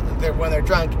because when they're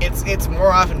drunk, it's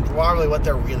more often probably what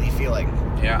they're really feeling.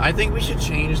 Yeah, I think we should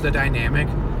change the dynamic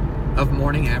of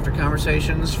morning after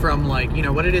conversations from, like, you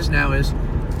know, what it is now is,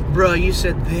 bro, you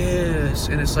said this,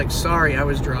 and it's like, sorry, I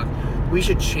was drunk. We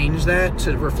should change that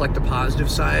to reflect the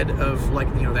positive side of, like,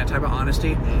 you know, that type of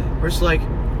honesty, where it's like,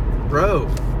 bro,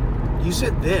 you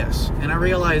said this, and I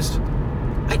realized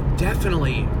I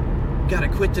definitely gotta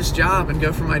quit this job and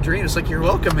go for my dream. It's like, you're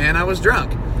welcome, man, I was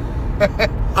drunk.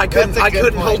 I couldn't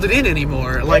point. hold it in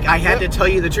anymore. Like, I had to tell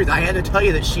you the truth. I had to tell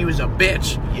you that she was a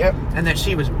bitch. Yep. And that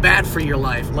she was bad for your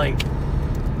life. Like,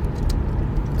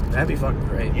 that'd be fucking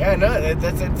great. Yeah, no, it's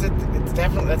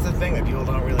definitely, that's the thing that people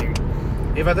don't really...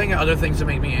 If I think of other things that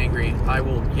make me angry, I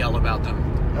will yell about them.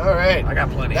 All right. I got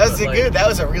plenty. That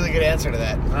was a really good answer to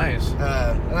that. Nice. And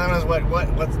I don't know,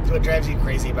 what drives you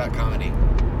crazy about comedy?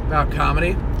 About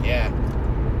comedy? Yeah.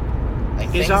 Like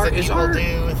things that people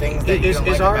do, things that you don't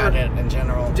like about it in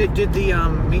general. Did the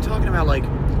me talking about like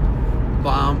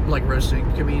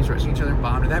comedians roasting each other and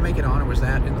bomb, did that make it on, or was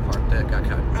that in the part that got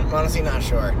cut? I'm honestly not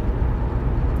sure.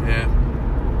 Yeah.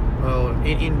 Well,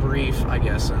 in brief, I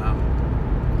guess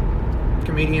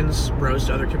comedians roast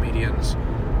other comedians.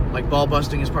 Like, ball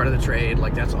busting is part of the trade.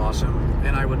 Like, that's awesome.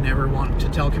 And I would never want to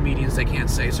tell comedians they can't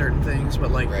say certain things,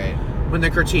 but like when the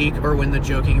critique or when the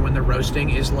joking, when the roasting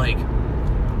is like,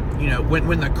 you know,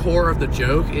 when the core of the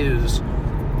joke is,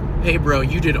 hey bro,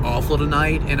 you did awful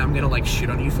tonight and I'm gonna like shit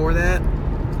on you for that.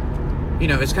 You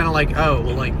know, it's kind of like, oh,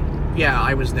 well, like, yeah,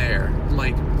 I was there.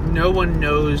 Like, no one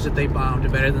knows that they bombed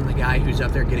better than the guy who's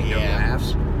out there getting no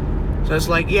laughs. So it's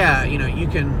like, yeah, you know, you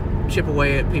can chip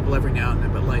away at people every now and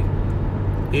then, but like,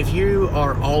 if you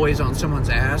are always on someone's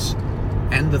ass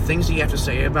and the things that you have to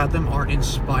say about them aren't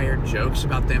inspired jokes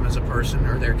about them as a person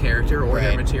or their character or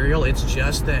their material, it's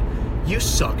just that you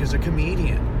suck as a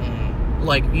comedian. Mm-hmm.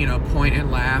 Like, you know, point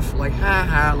and laugh, like, ha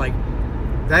ha, like,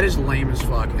 that is lame as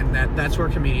fuck. And that's where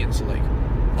comedians, like,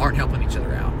 aren't helping each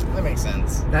other out. That makes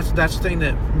sense. That's the thing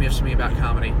that miffs me about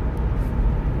comedy.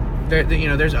 You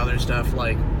know, there's other stuff,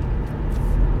 like,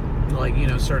 you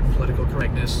know, certain political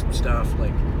correctness stuff,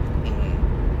 like,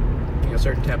 you know,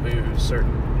 certain taboos,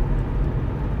 certain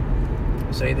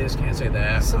say this, can't say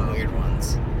that. Some weird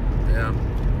ones. Yeah.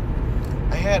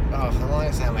 I had, for the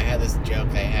longest time, I had this joke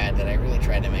I had that I really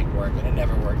tried to make work, but it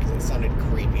never worked because it sounded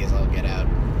creepy as all get out.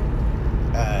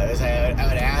 I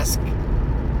would ask,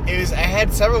 I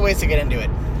had several ways to get into it.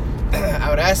 I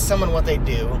would ask someone what they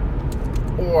do,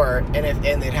 I'd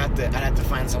have to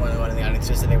find someone in the audience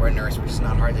just that they were a nurse, which is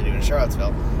not hard to do in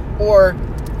Charlottesville. Or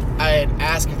I'd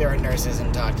ask if there were nurses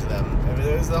and talk to them.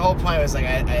 The whole point was like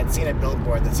I had seen a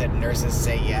billboard that said "nurses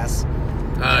say yes,"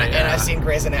 and I've seen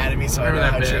Grey's Anatomy, so I know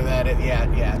how true that is.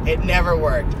 Yeah, it never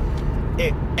worked.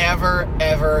 It ever,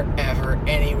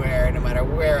 anywhere, no matter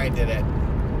where I did it.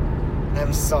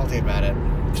 I'm salty about it.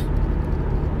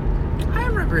 I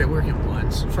remember it working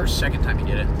once. First, second time you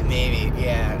did it. Maybe,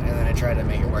 yeah. And then I tried to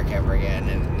make it work ever again,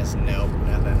 and just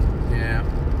nothing. Yeah.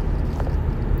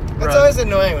 It's always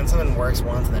annoying when something works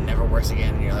once and then never works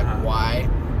again, and you're like, why?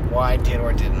 Why did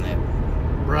or didn't it?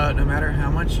 Bruh, no matter how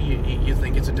much you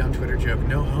think it's a dumb Twitter joke,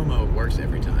 no homo works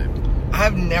every time.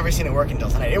 I've never seen it work until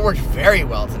tonight. It worked very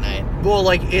well tonight. Well,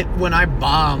 like, when I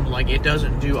bomb, like, it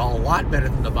doesn't do a lot better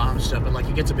than the bomb stuff, but, like,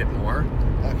 it gets a bit more.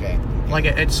 Okay. Like,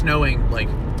 it's snowing, like,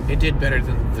 it did better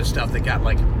than the stuff that got,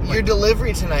 like... Your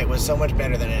delivery tonight was so much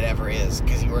better than it ever is,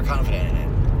 because you were confident in it.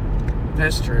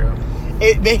 That's true.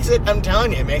 It makes it, I'm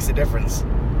telling you, it makes a difference.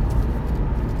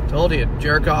 Told you,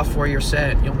 jerk off for your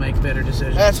set. You'll make better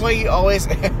decisions. That's why you always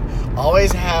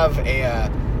have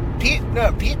a...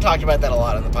 Pete talked about that a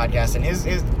lot on the podcast, and his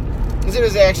it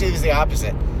was the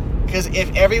opposite. Because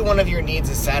if every one of your needs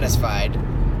is satisfied,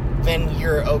 then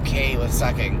you're okay with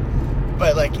sucking.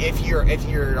 But like if you're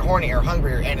horny or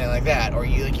hungry or anything like that, or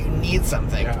you need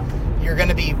something, you're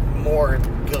gonna be more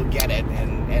go get it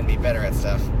and be better at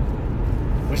stuff.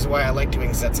 Which is why I like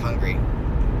doing sets hungry.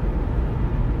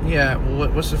 Yeah,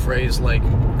 what's the phrase? Like,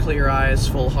 clear eyes,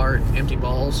 full heart, empty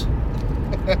balls?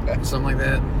 Something like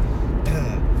that.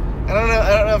 I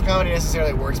don't know if comedy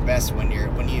necessarily works best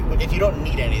if you don't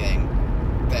need anything,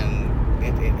 then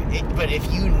but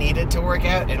if you need it to work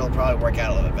out, it'll probably work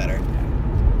out a little bit better.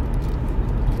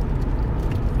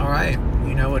 All right,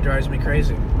 you know what drives me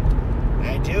crazy?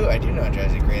 I do know what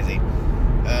drives you crazy.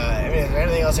 I mean, is there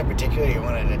anything else in particular you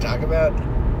wanted to talk about?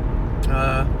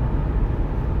 I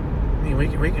mean,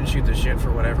 we can shoot the shit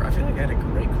for whatever. I feel like I had a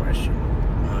great question.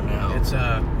 Oh no. It's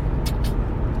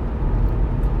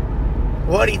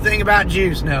what do you think about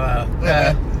Jews, Noah?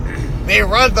 They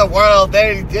run the world.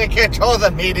 They control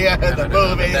the media and the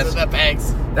movies and the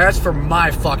banks. That's for my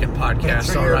fucking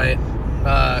podcast, all right?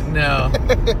 No.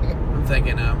 I'm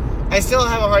thinking, I still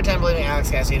have a hard time believing Alex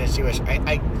Cassidy is Jewish.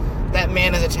 That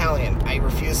man is Italian. I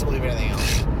refuse to believe anything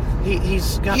else.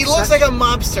 He looks like a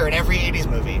mobster in every 80s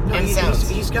movie. No,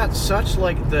 he's got such,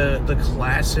 like, the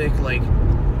classic, like,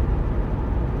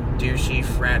 douchey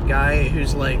frat guy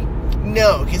who's, like...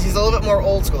 No, because he's a little bit more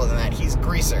old school than that. He's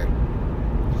greaser.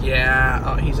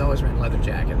 Yeah, he's always wearing a leather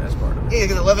jacket. That's part of it. Yeah, he's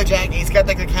got a leather jacket. He's got,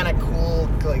 like, a kind of cool,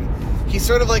 like... He's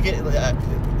sort of like...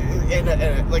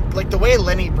 like the way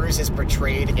Lenny Bruce is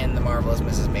portrayed in The Marvelous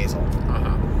Mrs. Maisel.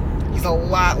 He's a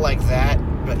lot like that,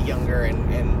 but younger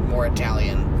and more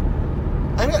Italian.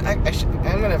 I'm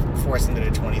gonna force him to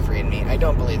do 23andMe. I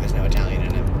don't believe there's no Italian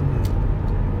in him.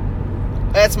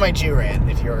 That's my Jew rant,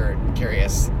 if you're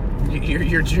curious.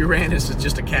 Your Jew rant is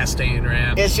just a Castaigne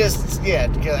rant. It's just, yeah,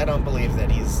 because I don't believe that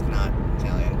he's not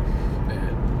Italian.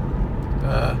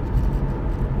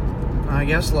 I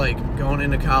guess, like, going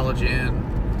into college and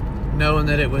knowing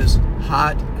that it was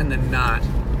hot and then not.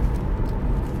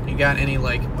 You got any,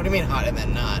 like... What do you mean hot and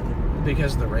then not?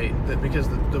 Because the rate, because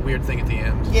the weird thing at the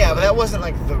end. Yeah, but that wasn't,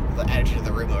 like, the attitude of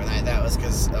the room overnight. That was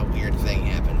because a weird thing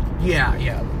happened. Yeah.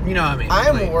 You know what I mean?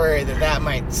 I'm worried that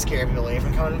might scare people away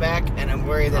from coming back, and I'm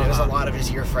worried that it was a lot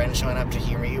of your friends showing up to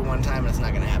humor you one time, and it's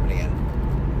not going to happen again.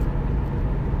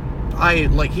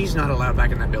 He's not allowed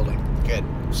back in that building. Good.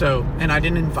 So, and I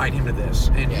didn't invite him to this,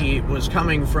 and he was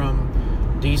coming from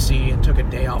DC and took a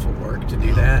day off of work to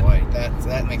do that. Boy,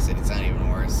 that makes it sound even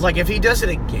worse. Like, if he does it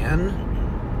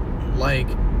again, like,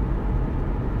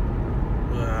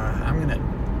 I'm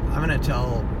gonna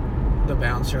tell the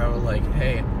bouncer, I was like,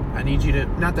 hey, I need you to,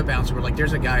 not the bouncer, but like,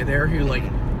 there's a guy there who like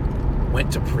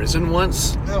went to prison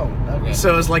once. Oh, okay.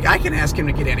 So it's like, I can ask him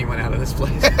to get anyone out of this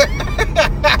place.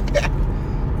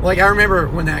 Like, I remember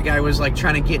when that guy was like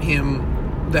trying to get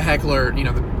him, the heckler, you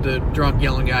know, the drunk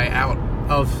yelling guy, out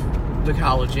of the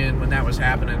College Inn when that was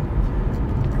happening.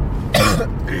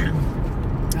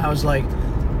 I was like,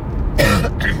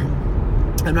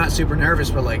 I'm not super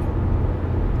nervous, but like,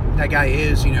 that guy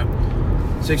is, you know,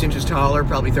 6 inches taller,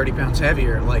 probably 30 pounds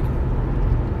heavier. Like,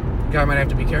 guy might have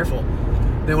to be careful.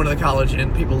 Then one of the College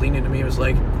Inn people leaned into me and was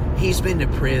like, he's been to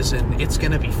prison, it's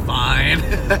gonna be fine.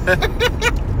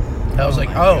 I was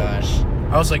gosh.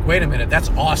 I was like, wait a minute, that's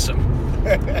awesome.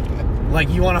 Like,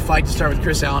 you want to fight to start with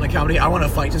Chris Allen at comedy? I want to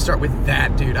fight to start with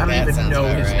that dude. I don't even know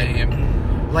his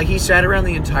name. Like, he sat around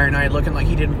the entire night looking like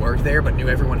he didn't work there, but knew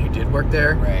everyone who did work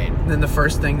there. Right. And then the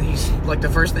first thing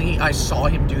I saw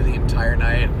him do the entire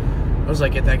night, I was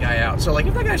like, get that guy out. So, like,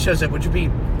 if that guy shows up, which would be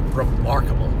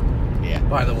remarkable. Yeah.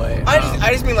 By the way.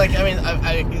 I just mean, like, I mean,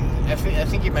 I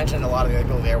think you mentioned a lot of the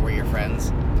people there were your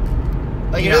friends.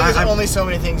 Like, you know, there's only so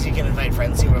many things you can invite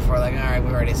friends to before, like, all right,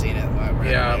 we've already seen it.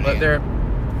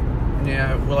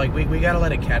 Well, like, we got to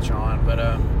let it catch on, but,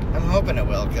 I'm hoping it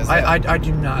will, because... I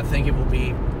do not think it will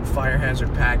be fire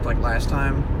hazard packed like last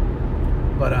time,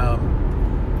 but,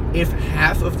 if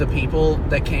half of the people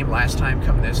that came last time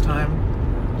come this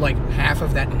time, like, half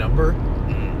of that number,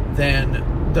 then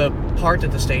the part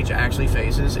that the stage actually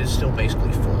faces is still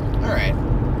basically full. All right.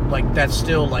 Like, that's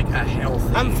still, like, a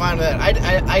healthy... I'm fine with that.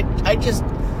 I just...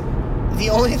 The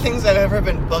only things I've ever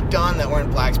been booked on that weren't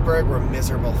Blacksburg were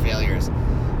miserable failures.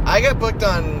 I got booked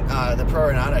on the Pro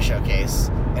Renata showcase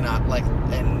in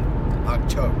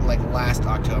October, like last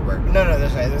October. No,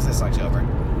 this this October.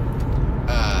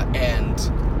 And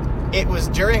it was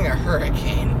during a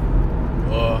hurricane.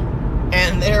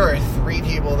 And there were 3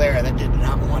 people there that did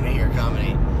not want to hear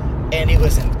comedy. And it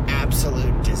was an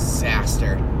absolute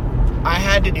disaster. I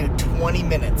had to do 20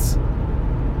 minutes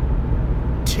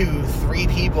to 3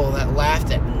 people that laughed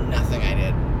at nothing I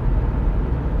did.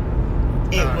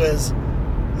 It was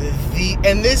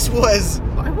and this was...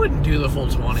 I wouldn't do the full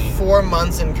 20. 4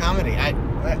 months in comedy. I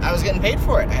was getting paid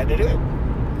for it. I had to do it.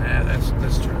 Yeah,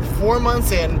 that's true. 4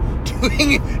 months in,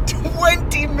 doing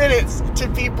 20 minutes to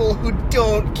people who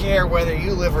don't care whether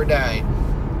you live or die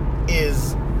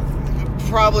is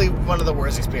probably one of the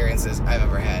worst experiences I've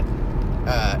ever had.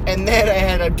 And then I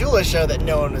had Abdullah's show that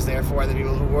no one was there for. The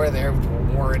people who were there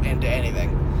weren't into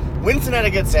anything. Winston had a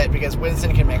good set because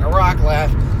Winston can make a rock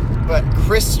laugh, but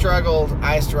Chris struggled,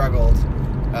 I struggled.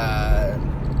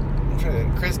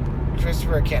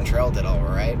 Christopher Cantrell did all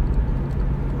right.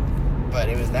 But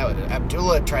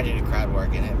Abdullah tried to do crowd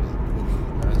work, and it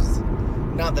was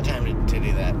not the time to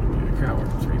do that. Crowd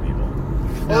work with 3 people.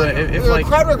 Well, if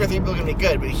crowd work with 3 people can be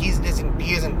good, but he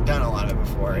hasn't done a lot of it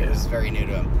before. Yeah. It was very new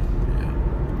to him.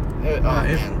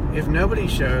 Yeah. If nobody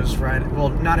shows Friday, well,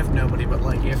 not if nobody, but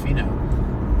like if, you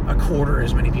know, a quarter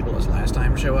as many people as last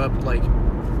time show up, like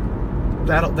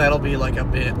that'll be like a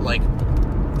bit like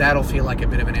that'll feel like a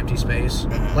bit of an empty space.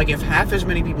 Like if half as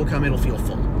many people come, it'll feel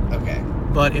full. Okay.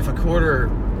 But if a quarter,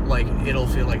 like, it'll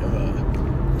feel like,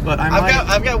 But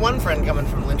I've got one friend coming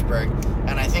from Lynchburg,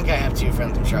 and I think I have 2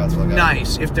 friends from Charlottesville.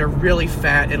 Nice. If they're really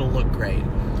fat, it'll look great.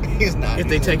 He's not. If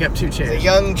they take up 2 chairs. He's a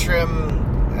young, trim,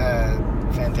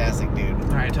 fantastic dude.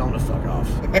 All right, tell him to fuck off.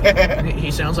 He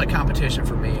sounds like competition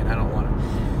for me, and I don't want him.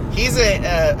 He's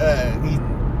he's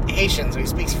Haitian, so he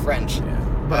speaks French. Yeah.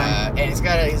 But and he's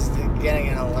getting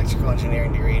an electrical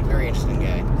engineering degree. Very interesting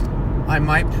guy. I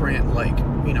might print like,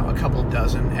 you know, a couple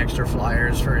dozen extra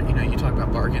flyers for, you know, you talk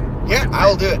about bargain. Yeah,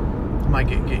 I'll do it. Might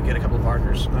get a couple of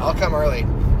barkers. I'll come early.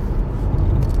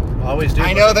 Always do.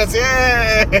 I know that's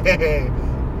yay.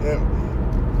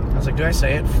 I was like, do I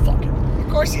say it? Fuck it. Of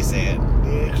course you say it.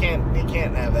 You can't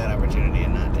have that opportunity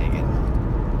and not take it.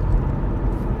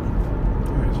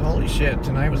 Anyways, holy shit!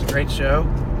 Tonight was a great show.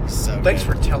 So thanks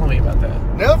good. for telling me about that.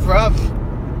 No problem.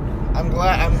 I'm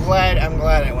glad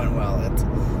it went well.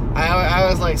 I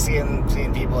always like seeing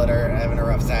people that are having a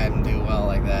rough time do well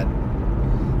like that.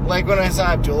 Like when I saw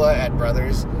Abdullah at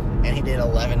Brothers, and he did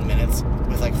 11 minutes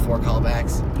with like 4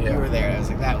 callbacks. Yeah. You were there. I was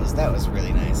like, that was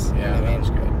really nice. Yeah, You know what I that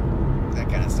was mean? good. That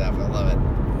kind of stuff. I love it.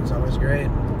 It's always great.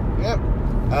 Yep.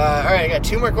 All right, I got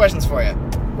 2 more questions for you.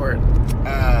 Word.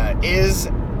 Is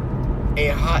a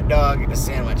hot dog a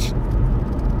sandwich?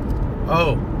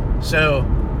 Oh, so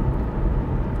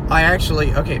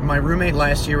my roommate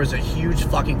last year was a huge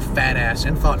fucking fat ass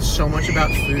and thought so much about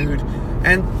food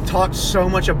and talked so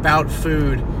much about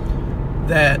food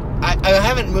that I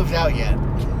haven't moved out yet.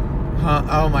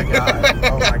 oh my god.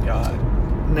 Oh my god.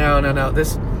 No.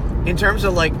 This, in terms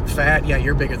of like fat, yeah,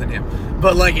 you're bigger than him.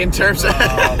 But like in terms of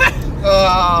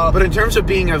but in terms of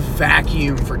being a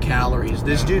vacuum for calories,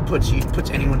 this dude puts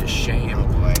anyone to shame. Oh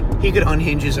boy. He could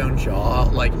unhinge his own jaw.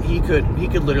 Like he could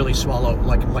literally swallow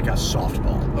like a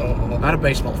softball. Oh. Not a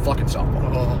baseball, fucking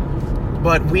softball. Oh.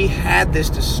 But we had this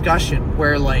discussion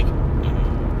where like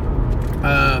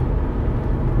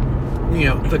you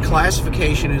know, the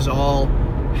classification is all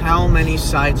how many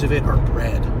sides of it are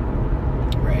bread.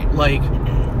 Right. Like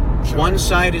Sure. one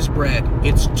side is bread,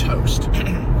 it's toast.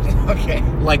 Okay.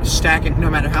 Like stacking, no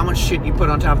matter how much shit you put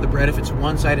on top of the bread, if it's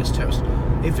one side, it's toast.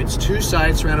 If it's 2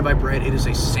 sides surrounded by bread, it is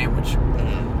a sandwich.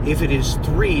 Mm-hmm. If it is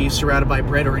 3 surrounded by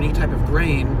bread or any type of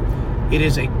grain, it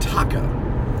is a taco.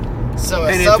 So a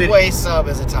And if Subway sub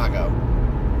is a taco.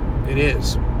 It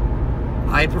is.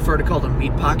 I prefer to call them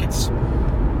meat pockets.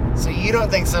 So you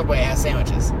don't think Subway has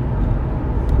sandwiches?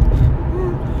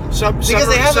 Because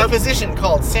they have a position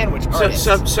called sandwich artist.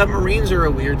 Submarines are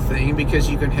a weird thing because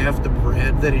you can have the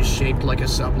bread that is shaped like a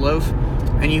subloaf,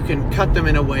 and you can cut them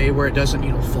in a way where it doesn't,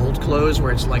 you know, fold close,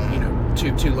 where it's like, you know,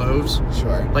 two loaves.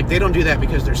 Sure. Like they don't do that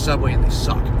because they're Subway and they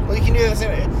suck. Well, you can do the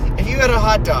same. If you had a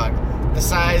hot dog the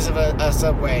size of a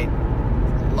Subway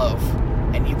loaf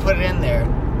and you put it in there,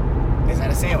 is that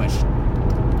a sandwich?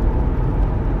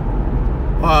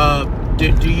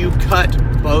 Do you cut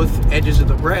both edges of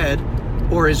the bread,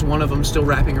 or is one of them still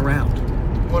wrapping around?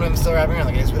 One of them still wrapping around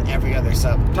like it is with every other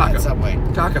Taco. Subway.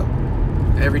 Taco.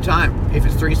 Every time. If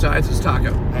it's 3 sides, it's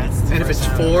taco. And if it's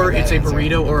 4, it's a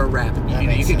burrito or a wrap.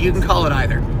 You can call it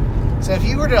either. So if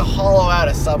you were to hollow out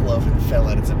a subloaf and fill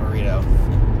it, it's a burrito.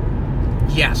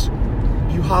 Yes.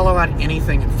 You hollow out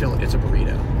anything and fill it, it's a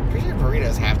burrito. Pretty sure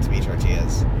burritos have to be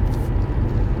tortillas.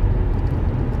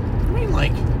 I mean,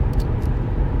 like,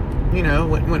 you know,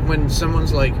 when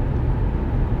someone's like,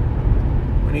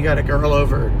 when you got a girl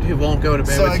over who won't go to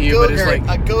bed with you, but is like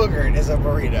a go-gurt is a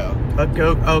burrito.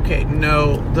 Okay,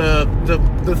 no,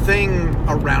 the thing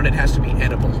around it has to be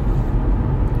edible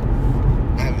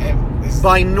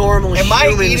by normal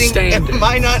human standards. Am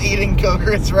I not eating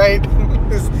go-gurts right?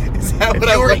 Is that what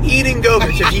if you were eating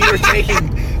go-gurts, if you were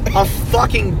taking a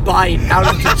fucking bite out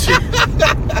of the tube.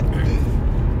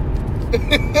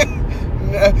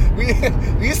 We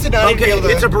used to not even be able to...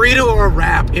 It's a burrito or a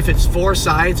wrap if it's 4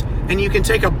 sides, and you can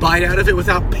take a bite out of it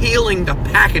without peeling the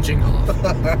packaging off.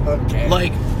 Okay.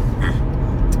 Like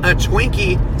a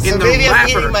Twinkie in the maybe wrapper. I'm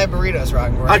eating my burritos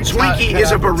wrong. A Twinkie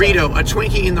is a burrito. A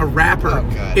Twinkie in the wrapper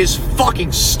is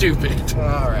fucking stupid.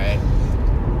 All right.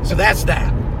 So that's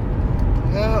that.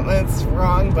 No, that's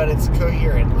wrong, but it's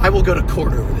coherent. I will go to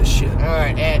court over this shit. All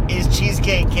right. And is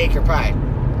cheesecake cake or pie?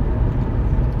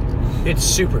 It's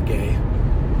super gay.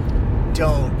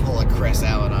 Don't pull a Chris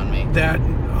Allen on me.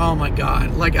 Oh my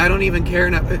god. Like, I don't even care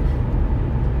enough.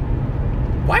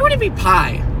 Why would it be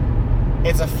pie?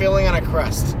 It's a filling on a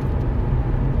crust.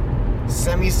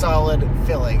 Semi-solid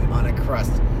filling on a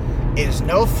crust. It is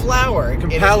no flour.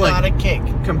 Compelling. It is not a cake.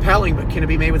 Compelling, but can it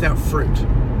be made without fruit?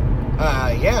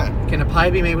 Yeah. Can a pie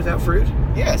be made without fruit?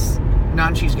 Yes.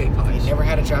 Non-cheesecake pies. You never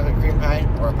had a chocolate cream pie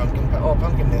or a pumpkin pie? Oh,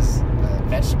 pumpkin is a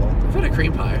vegetable. I've had a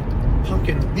cream pie.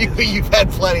 Pumpkin. You've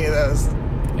had plenty of those.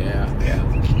 Yeah.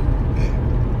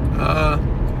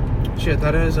 Shit.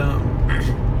 That is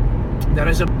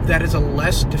a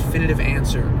less definitive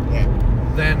answer. Yeah.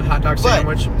 Than hot dog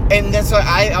sandwich. And that's why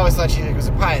I always thought cheesecake was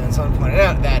a pie, and then someone pointed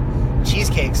out that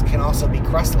cheesecakes can also be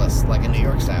crustless, like a New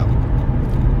York style.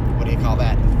 What do you call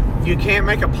that? You can't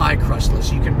make a pie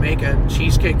crustless. You can make a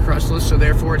cheesecake crustless, so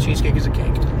therefore a cheesecake is a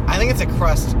cake. I think it's a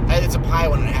crust. It's a pie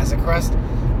when it has a crust.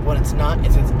 When it's not,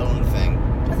 it's its own thing.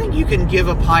 I think you can give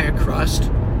a pie a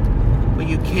crust, but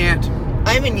you can't.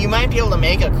 I mean, you might be able to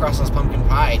make a crustless pumpkin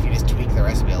pie if you just tweak the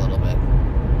recipe a little bit.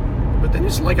 But then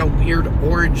it's like a weird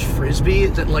orange frisbee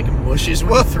that like mushes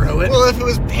when you throw it. Well, if it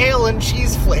was pale and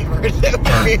cheese flavored, it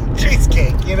would be a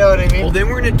cheesecake. You know what I mean? Well, then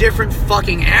we're in a different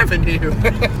fucking avenue.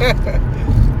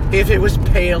 If it was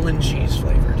pale and cheese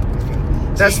flavored.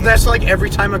 That's like every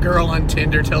time a girl on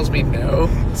Tinder tells me no.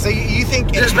 So you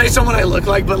think... Just based on what I look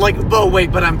like,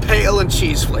 but I'm pale and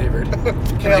cheese flavored.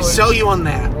 Can I sell you on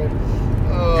that?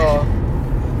 Oh.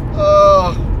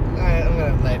 Alright, I'm gonna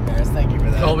have nightmares. Thank you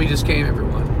for that. Colby just came, everyone.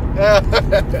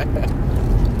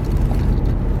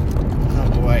 Oh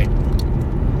boy.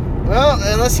 Well,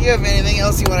 unless you have anything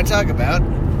else you want to talk about.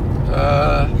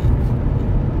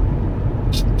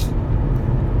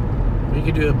 We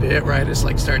could do a bit where I just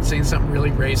like start saying something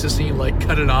really racist and you like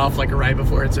cut it off like right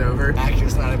before it's over. Actually,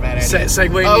 it's not a bad idea.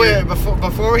 Segue. Oh wait,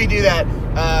 before we do that,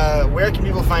 where can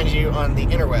people find you on the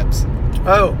interwebs?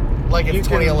 Oh, like it's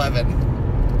 2011.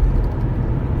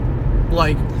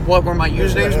 Like what were my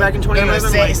usernames back in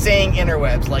 2011? No, saying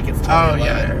interwebs like it's 2011. Oh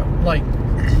yeah. Like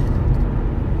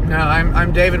no,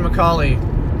 I'm David McCallie.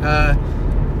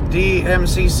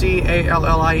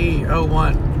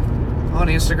 DMCCALLIE01 on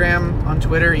Instagram, on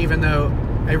Twitter. Even though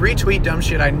I retweet dumb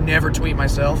shit, I never tweet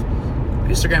myself.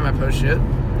 Instagram, I post shit.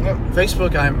 Yep.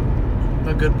 Facebook, I'm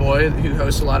a good boy who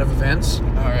hosts a lot of events.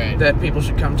 All right. That people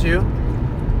should come to.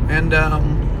 And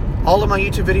all of my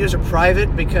YouTube videos are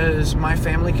private because my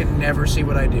family can never see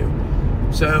what I do.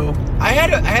 So I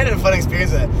had a fun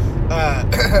experience with it.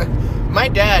 My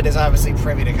dad is obviously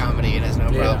privy to comedy and has no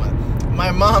problem with it.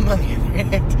 My mom, on the other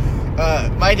hand,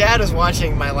 my dad was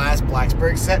watching my last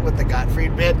Blacksburg set with the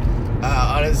Gottfried bit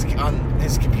on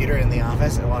his computer in the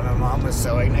office, and while my mom was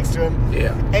sewing next to him.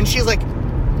 Yeah. And she's like,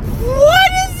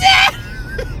 "What is that?"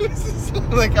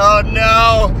 I'm like, "Oh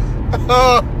no!"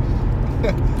 Oh.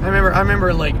 I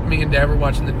remember like me and Dad were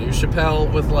watching the new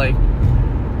Chappelle with like,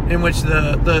 in which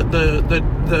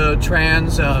the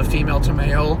trans female to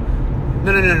male,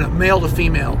 no, male to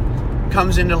female,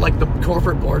 comes into like the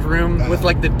corporate boardroom with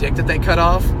like the dick that they cut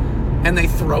off, and they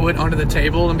throw it onto the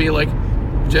table and be like,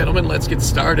 "Gentlemen, let's get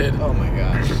started." Oh my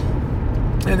gosh.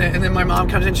 And then my mom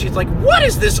comes in, she's like, "What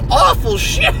is this awful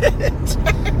shit?"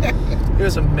 It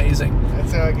was amazing.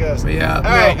 That's how it goes. But yeah,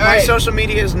 my social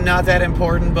media is not that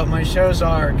important, but my shows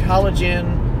are College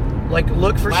In. Like,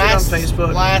 look for shit on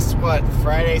Facebook. Last,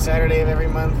 Friday, Saturday of every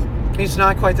month? It's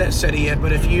not quite that steady yet,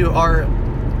 but if you're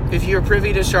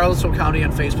privy to Charlottesville County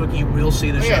on Facebook, you will see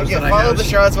the shows that I host. Follow the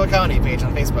Charlottesville County page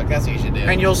on Facebook. That's what you should do.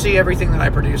 And you'll see everything that I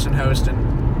produce and host. And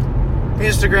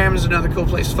Instagram is another cool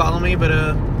place to follow me, but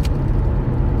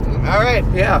all right.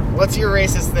 Yeah. What's your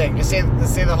racist thing? Just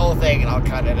say the whole thing, and I'll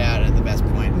cut it out at the best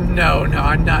point. No,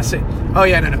 I'm not saying. Oh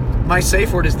yeah, no. My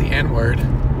safe word is the N-word.